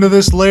listen to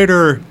this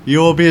later, you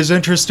will be as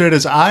interested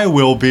as I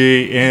will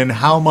be in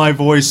how my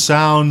voice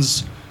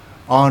sounds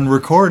on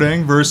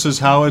recording versus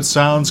how it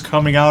sounds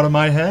coming out of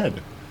my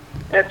head.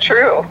 That's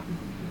true.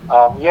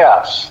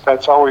 Yes,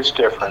 that's always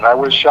different. I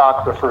was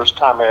shocked the first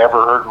time I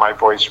ever heard my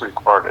voice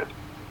recorded.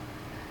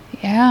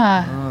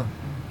 Yeah.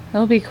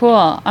 That'll be cool.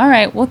 All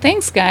right. Well,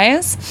 thanks,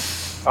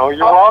 guys. Oh,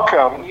 you're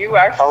welcome. You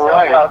are so All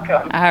right.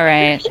 welcome. All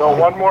right. So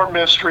one more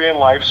mystery in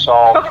life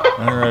solved.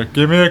 All right,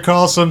 give me a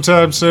call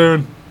sometime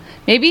soon.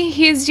 Maybe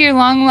he's your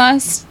long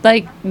lost,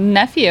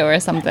 nephew or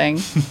something.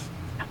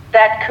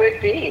 That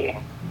could be.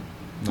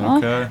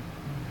 Okay.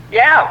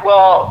 Yeah,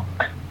 well,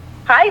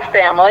 hi,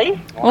 family.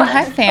 Well,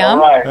 hi, All fam.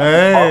 right.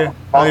 Hey,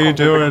 how you Welcome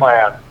to the doing?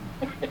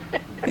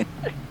 clan.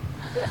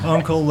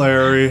 Uncle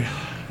Larry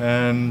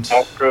and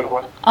That's a good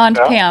one. Aunt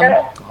Yeah.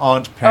 Pam.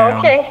 Aunt Pam.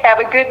 Okay, have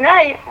a good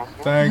night.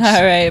 Thanks.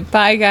 All right.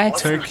 Bye, guys.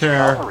 Take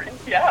care.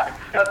 Yeah,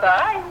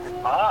 bye.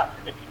 Bye.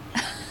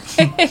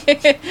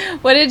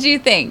 What did you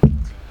think?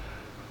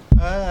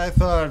 I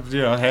thought,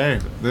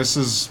 hey, this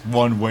is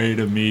one way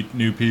to meet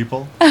new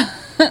people.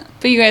 But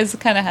you guys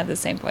kind of had the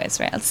same voice,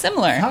 right?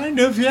 Similar. Kind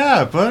of,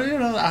 yeah,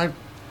 but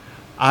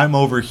I'm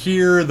over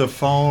here, the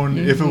phone.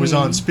 If it was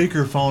on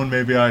speakerphone,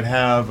 maybe I'd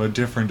have a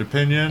different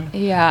opinion.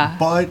 Yeah.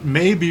 But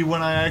maybe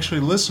when I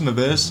actually listen to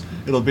this,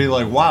 it'll be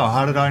like, wow,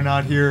 how did I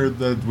not hear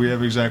that we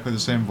have exactly the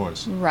same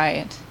voice?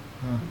 Right.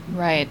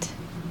 Right.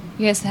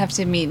 You guys have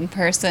to meet in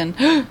person.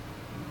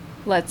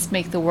 Let's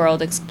make the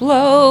world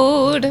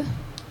explode.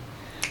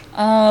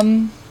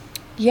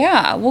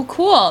 Yeah. Well,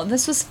 cool.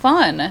 This was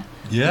fun.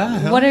 Yeah.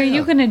 hell What are yeah.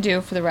 you going to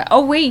do for the rest?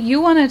 Oh, wait.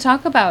 You want to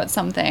talk about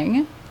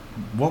something.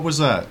 What was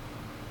that?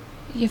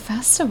 Your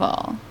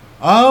festival.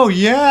 Oh,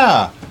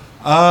 yeah.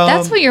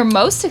 That's what you're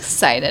most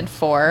excited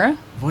for.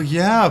 Well,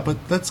 yeah,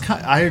 but that's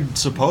I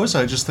suppose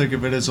I just think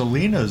of it as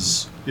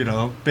Alina's,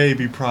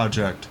 baby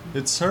project.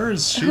 It's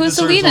hers. She Who's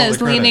deserves Alina? all the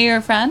Is Alina credit.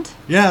 your friend?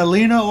 Yeah,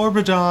 Alina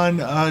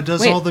Orbadon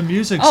does Wait. all the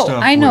music Oh,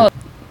 stuff. I know. with-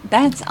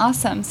 That's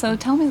awesome. So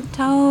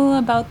tell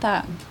about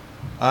that.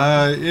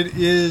 It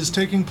is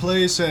taking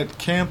place at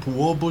Camp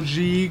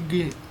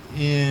Wobblegig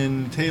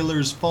in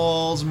Taylor's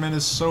Falls,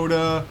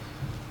 Minnesota.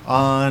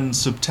 on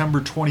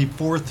September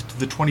 24th to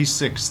the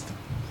 26th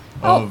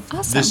Oh, of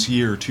awesome. this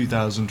year,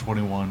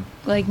 2021.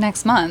 Like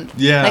next month.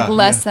 Yeah, Like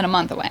less yeah. than a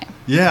month away.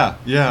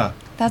 Yeah.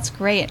 That's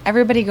great.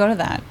 Everybody go to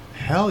that.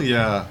 Hell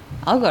yeah.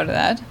 I'll go to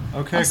that.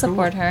 Okay, I'll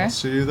support cool. her. I'll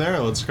see you there.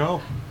 Let's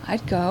go.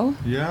 I'd go.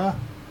 Yeah.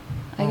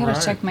 I gotta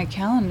check my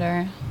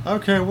calendar.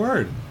 Okay,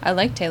 word. I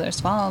like Taylor's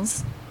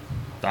Falls.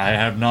 I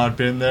have not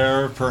been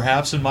there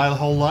perhaps in my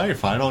whole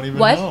life. I don't even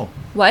What? know.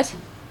 What?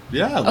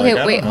 Yeah. Okay,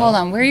 I wait, don't know. hold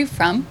on. Where are you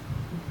from?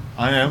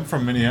 I am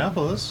from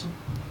Minneapolis.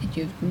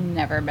 You've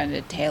never been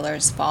to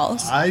Taylor's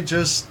Falls? I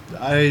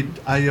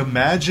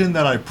imagine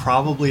that I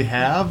probably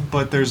have,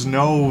 but there's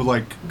no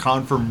like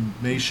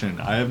confirmation.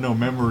 I have no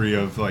memory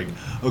of like,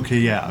 okay,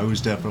 yeah, I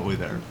was definitely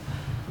there.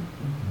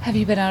 Have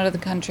you been out of the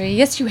country?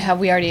 Yes, you have.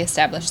 We already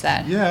established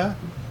that. Yeah.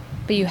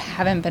 But you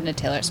haven't been to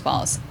Taylor's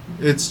Falls.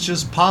 It's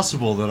just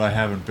possible that I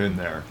haven't been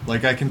there.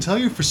 Like, I can tell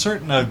you for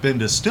certain I've been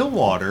to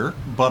Stillwater,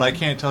 but I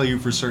can't tell you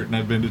for certain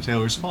I've been to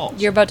Taylor's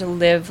Falls. You're about to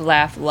live,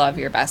 laugh, love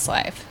your best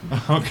life.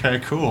 Okay,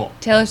 cool.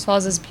 Taylor's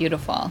Falls is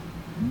beautiful.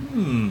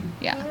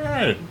 Yeah. All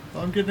right.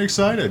 I'm getting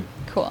excited.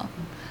 Cool.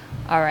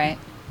 All right.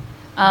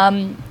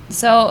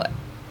 So,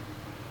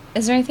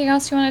 is there anything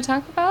else you want to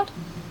talk about?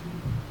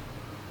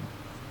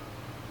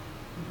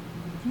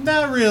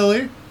 Not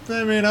really.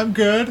 I mean, I'm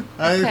good.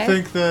 Okay. I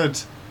think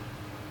that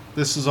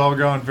this has all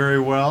gone very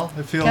well.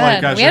 I feel Good.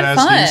 like I We should had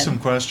ask you fun. some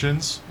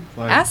questions.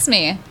 Like, Ask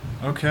me.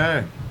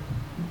 Okay.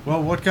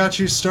 Well, what got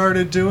you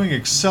started doing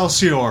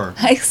Excelsior?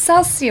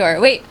 Excelsior.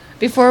 Wait,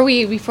 before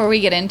we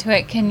get into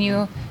it, can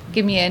you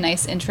give me a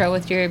nice intro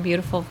with your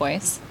beautiful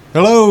voice?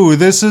 Hello,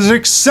 this is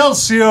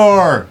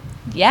Excelsior!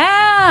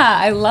 Yeah,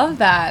 I love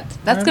that.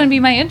 That's Right. going to be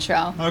my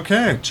intro.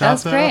 Okay, chop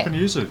That's that great. up and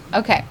use it.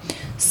 Okay.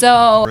 So,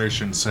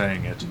 Operation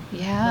saying it. I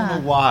don't yeah.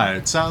 know why.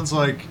 It sounds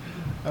like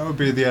that would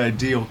be the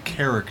ideal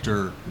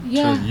character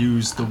Yeah. to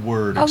use the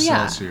word Oh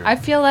yeah, Excelsior. I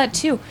feel that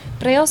too.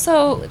 But I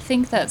also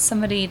think that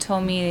somebody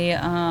told me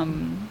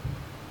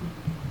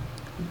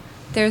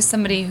there's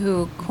somebody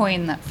who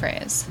coined that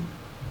phrase.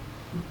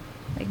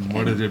 Like,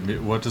 What did it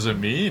mean? What does it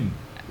mean?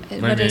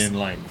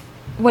 What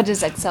What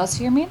does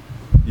Excelsior mean?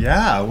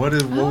 Yeah, what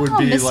would Oh,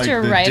 be Mr. like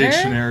the Writer?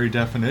 dictionary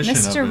definition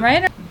of Mr. it?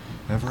 Writer.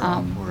 Ever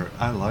upward.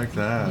 I like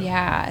that.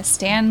 Yeah,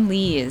 Stan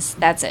Lee's.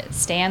 That's it.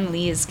 Stan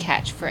Lee's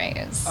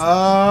catchphrase.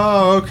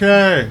 Oh,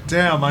 okay.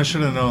 Damn, I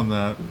should have known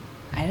that.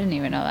 I didn't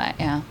even know that.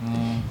 Yeah.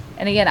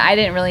 And again, I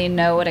didn't really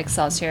know what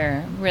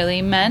Excelsior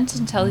really meant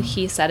until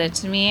he said it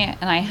to me,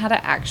 and I had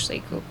to actually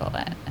Google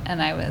it. And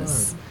I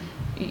was,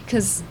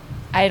 because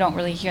I don't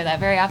really hear that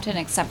very often,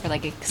 except for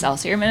like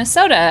Excelsior,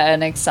 Minnesota,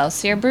 and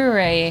Excelsior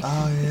Brewery.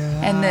 Oh, yeah.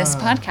 And this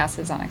podcast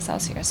is on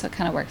Excelsior, so it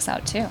kind of works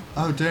out too.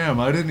 Oh, damn,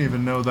 I didn't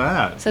even know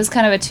that. So it's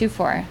kind of a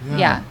 2-for. Yeah.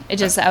 Yeah. It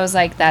just, I was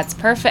like, that's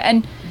perfect.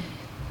 And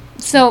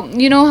so,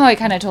 you know how I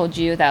kind of told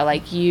you that,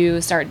 like, you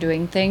start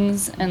doing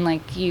things and,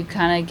 like, you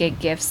kind of get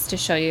gifts to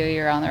show you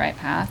you're on the right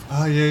path?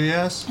 Oh, yeah,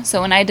 yes.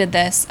 So when I did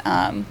this,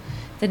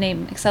 the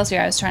name Excelsior,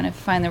 I was trying to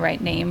find the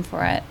right name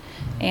for it.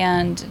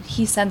 And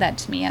he said that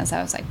to me as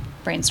I was, like,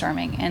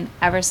 brainstorming. And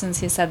ever since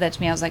he said that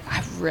to me, I was like,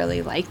 I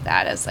really like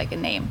that as, like, a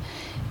name.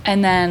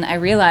 And then I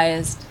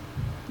realized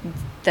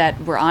that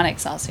we're on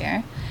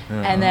Excelsior.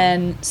 And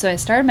then, so I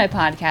started my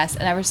podcast.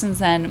 And ever since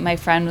then, my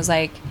friend was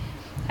like,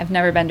 I've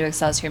never been to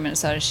Excelsior,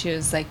 Minnesota. She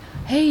was like,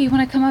 hey, you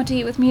want to come out to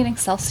eat with me in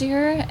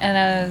Excelsior? And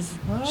I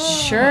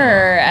was,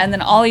 sure. And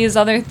then all these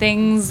other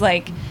things,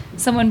 like,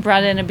 someone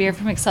brought in a beer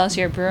from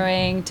Excelsior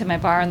Brewing to my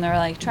bar, and they were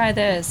like, try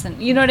this.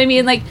 And you know what I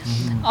mean? Like,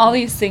 all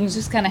these things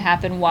just kind of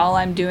happen while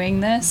I'm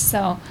doing this.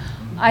 So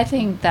I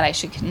think that I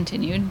should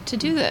continue to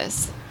do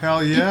this.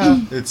 Hell yeah,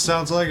 it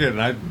sounds like it.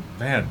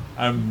 And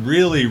I'm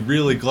really,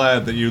 really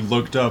glad that you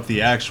looked up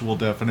the actual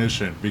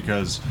definition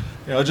because,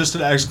 you know, just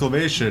an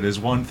exclamation is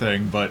one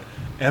thing, but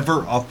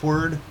ever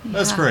upward,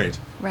 that's Yeah. great.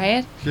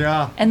 Right?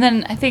 Yeah. And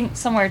then I think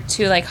somewhere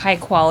too, like, high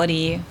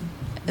quality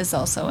is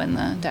also in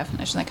the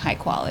definition, like high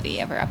quality,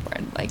 ever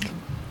upward. Like,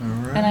 All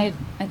right. and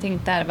I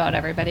think that about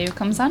everybody who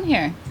comes on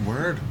here.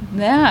 Word.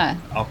 Yeah.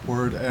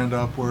 Upward and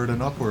upward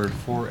and upward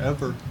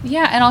forever.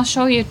 Yeah, and I'll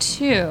show you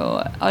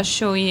too. I'll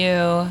show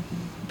you,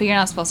 but you're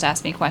not supposed to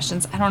ask me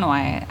questions. I don't know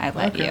why I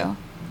let Okay. you.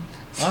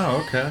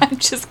 Oh, okay. I'm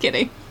just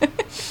kidding.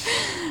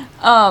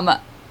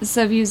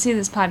 So if you see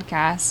this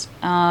podcast,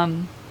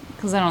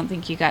 because I don't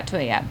think you got to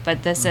it yet,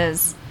 but this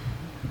is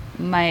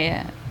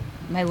my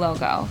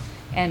logo,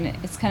 and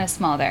it's kind of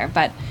small there,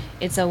 but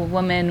it's a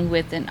woman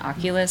with an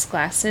Oculus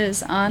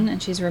glasses on,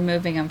 and she's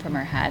removing them from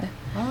her head.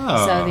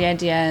 Oh. So the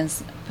idea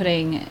is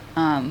putting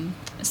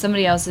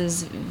somebody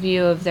else's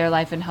view of their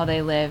life and how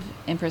they live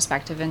in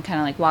perspective, and kind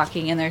of like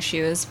walking in their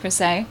shoes per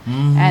se.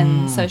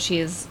 And so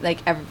she's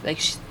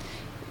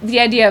the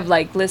idea of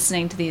like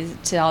listening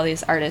to all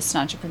these artists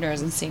and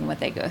entrepreneurs and seeing what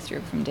they go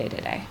through from day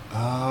to day.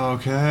 Oh,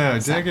 okay. I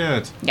dig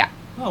it. Yeah.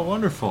 Oh,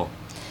 wonderful.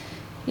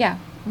 Yeah.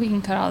 We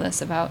can cut all this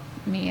about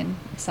me and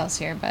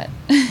Excelsior, but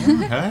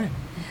Okay.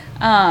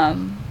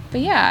 but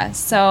yeah,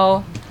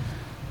 so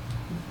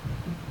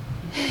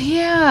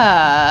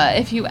yeah,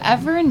 if you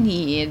ever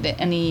need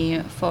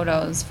any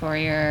photos for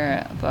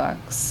your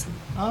books,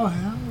 Oh,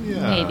 hell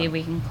yeah. Maybe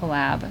we can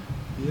collab.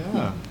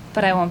 Yeah.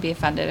 But I won't be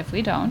offended if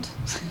we don't.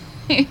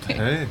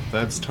 Hey,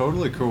 that's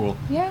totally cool.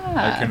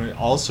 Yeah. I can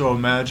also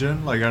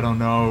imagine, like, I don't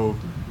know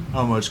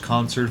how much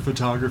concert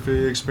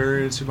photography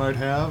experience you might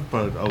have,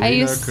 but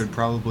Alina could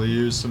probably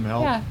use some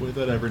help with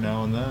it every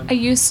now and then. I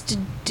used to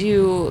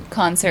do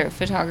concert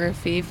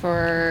photography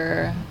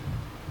for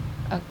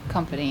a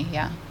company,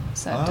 yeah.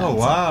 So I've done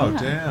wow, some,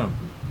 damn.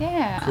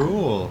 Yeah.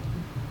 Cool.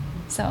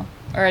 So,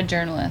 or a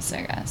journalist,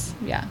 I guess.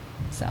 Yeah.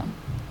 So,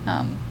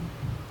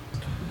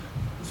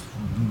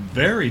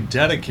 very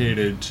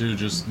dedicated to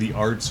just the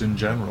arts in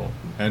general,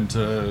 and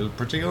to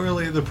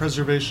particularly the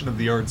preservation of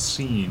the art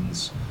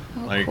scenes.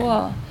 Oh,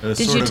 cool. Did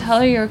sort you of- tell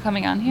her you were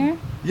coming on here?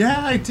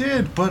 Yeah, I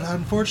did, but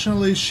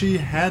unfortunately she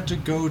had to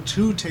go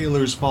to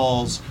Taylor's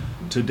Falls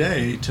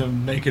today to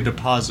make a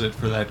deposit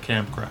for that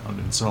campground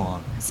and so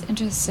on. That's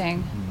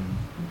interesting.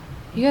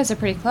 You guys are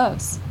pretty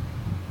close.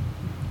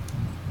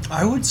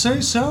 I would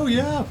say so,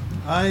 yeah.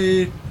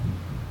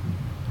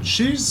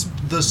 She is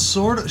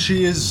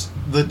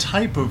the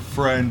type of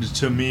friend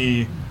to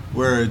me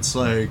where it's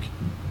like,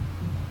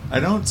 I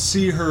don't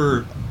see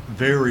her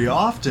very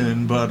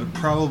often, but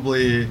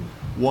probably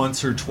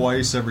once or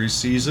twice every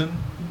season.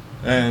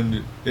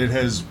 And it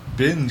has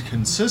been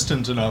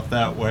consistent enough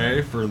that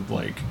way for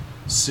like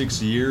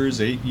 6 years,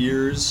 8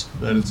 years,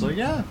 that it's like,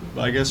 yeah,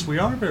 I guess we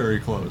are very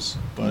close.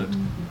 But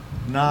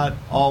not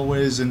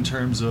always in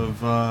terms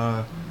of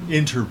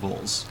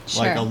intervals.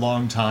 Sure. Like a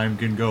long time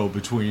can go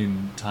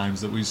between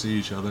times that we see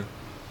each other.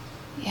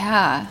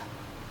 Yeah.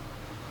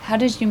 How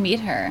did you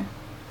meet her?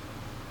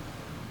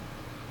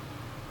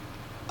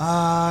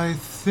 I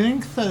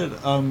think that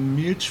a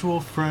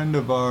mutual friend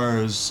of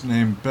ours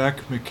named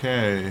Beck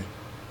McKay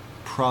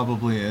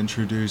probably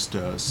introduced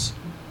us.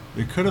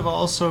 It could have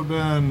also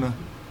been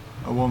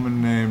a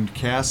woman named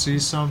Cassie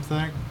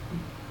something.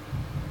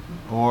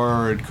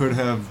 Or it could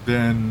have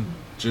been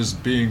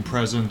just being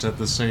present at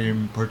the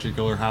same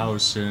particular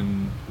house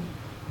in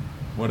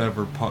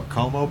whatever,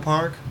 Como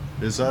Park?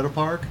 Is that a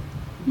park?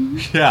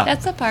 Yeah.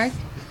 That's a park.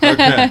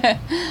 Okay.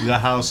 The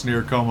house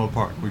near Como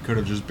Park. We could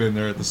have just been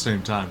there at the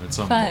same time at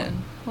some point.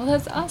 Fun. Well,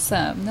 that's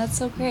awesome. That's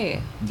so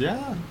great.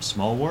 Yeah,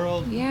 small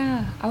world.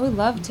 Yeah. I would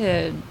love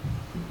to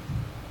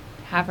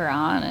have her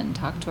on and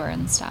talk to her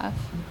and stuff.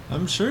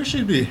 I'm sure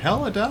she'd be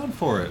hella down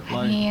for it.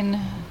 I mean,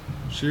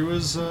 she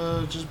was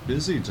just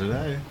busy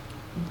today.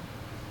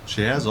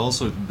 She has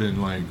also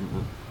been like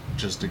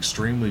just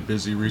extremely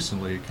busy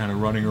recently, kind of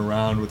running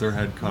around with her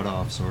head cut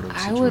off, sort of.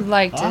 I would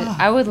like to.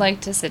 I would like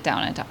to sit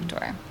down and talk to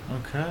her.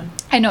 Okay.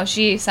 I know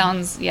she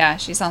sounds. Yeah,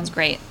 she sounds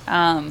great.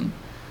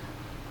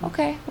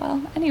 Okay.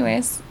 Well,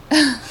 anyways,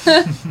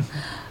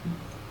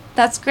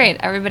 that's great.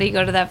 Everybody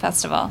go to that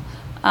festival.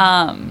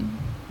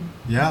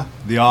 Yeah,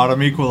 the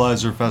Autumn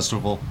Equalizer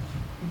Festival.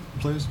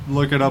 Please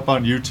look it up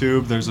on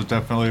YouTube. There's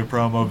definitely a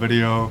promo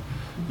video.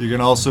 You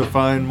can also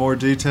find more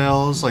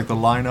details, like the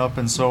lineup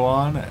and so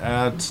on,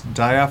 at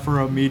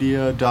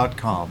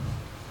diasphoramedia.com.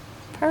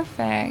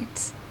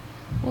 Perfect.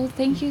 Well,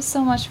 thank you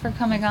so much for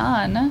coming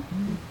on.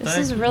 This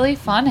is really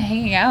fun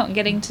hanging out and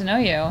getting to know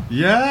you.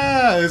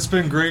 Yeah, it's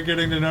been great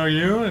getting to know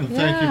you, and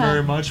thank you Yeah.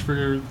 very much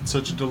for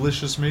such a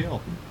delicious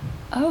meal.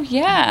 Oh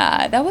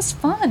yeah, that was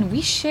fun.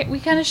 We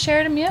kind of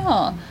shared a meal.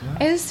 Yeah.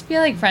 I just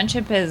feel like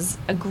friendship is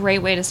a great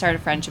way to start a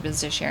friendship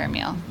is to share a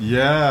meal.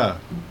 Yeah.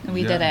 And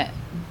we did it.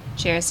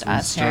 Cheers to We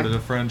us here. started a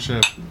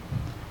friendship.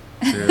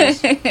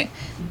 Cheers.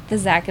 The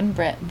Zach and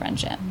Britt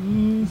friendship.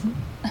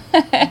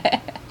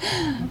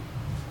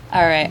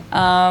 All right.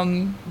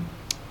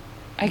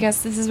 I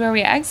guess this is where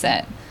we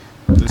exit.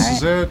 This All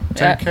is right. it.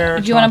 Take care.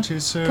 Do you Talk want to you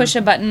to soon. push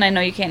a button? I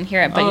know you can't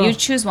hear it, but you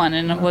choose one,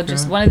 and we'll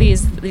just okay. one of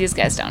these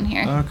guys down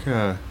here.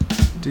 Okay.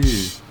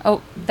 D.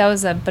 Oh, that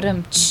was a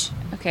ba-dum-tsh.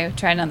 Okay,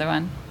 try another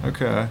one.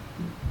 Okay.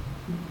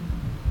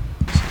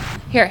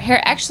 Here.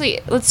 Actually,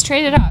 let's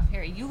trade it off.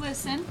 Here, you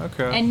listen.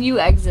 Okay. And you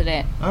exit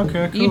it.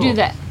 Okay, cool. You do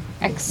the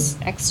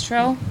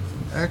extra.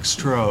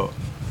 Extra. I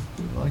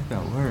like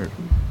that word.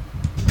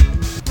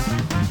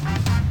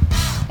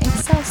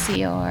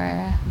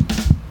 Excelsior.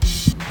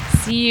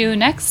 See you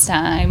next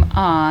time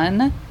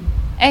on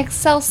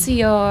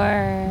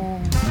Excelsior.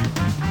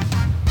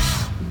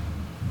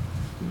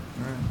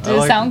 Did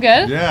it sound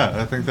good? Yeah,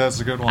 I think that's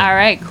a good one. All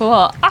right,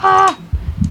 cool. Ah!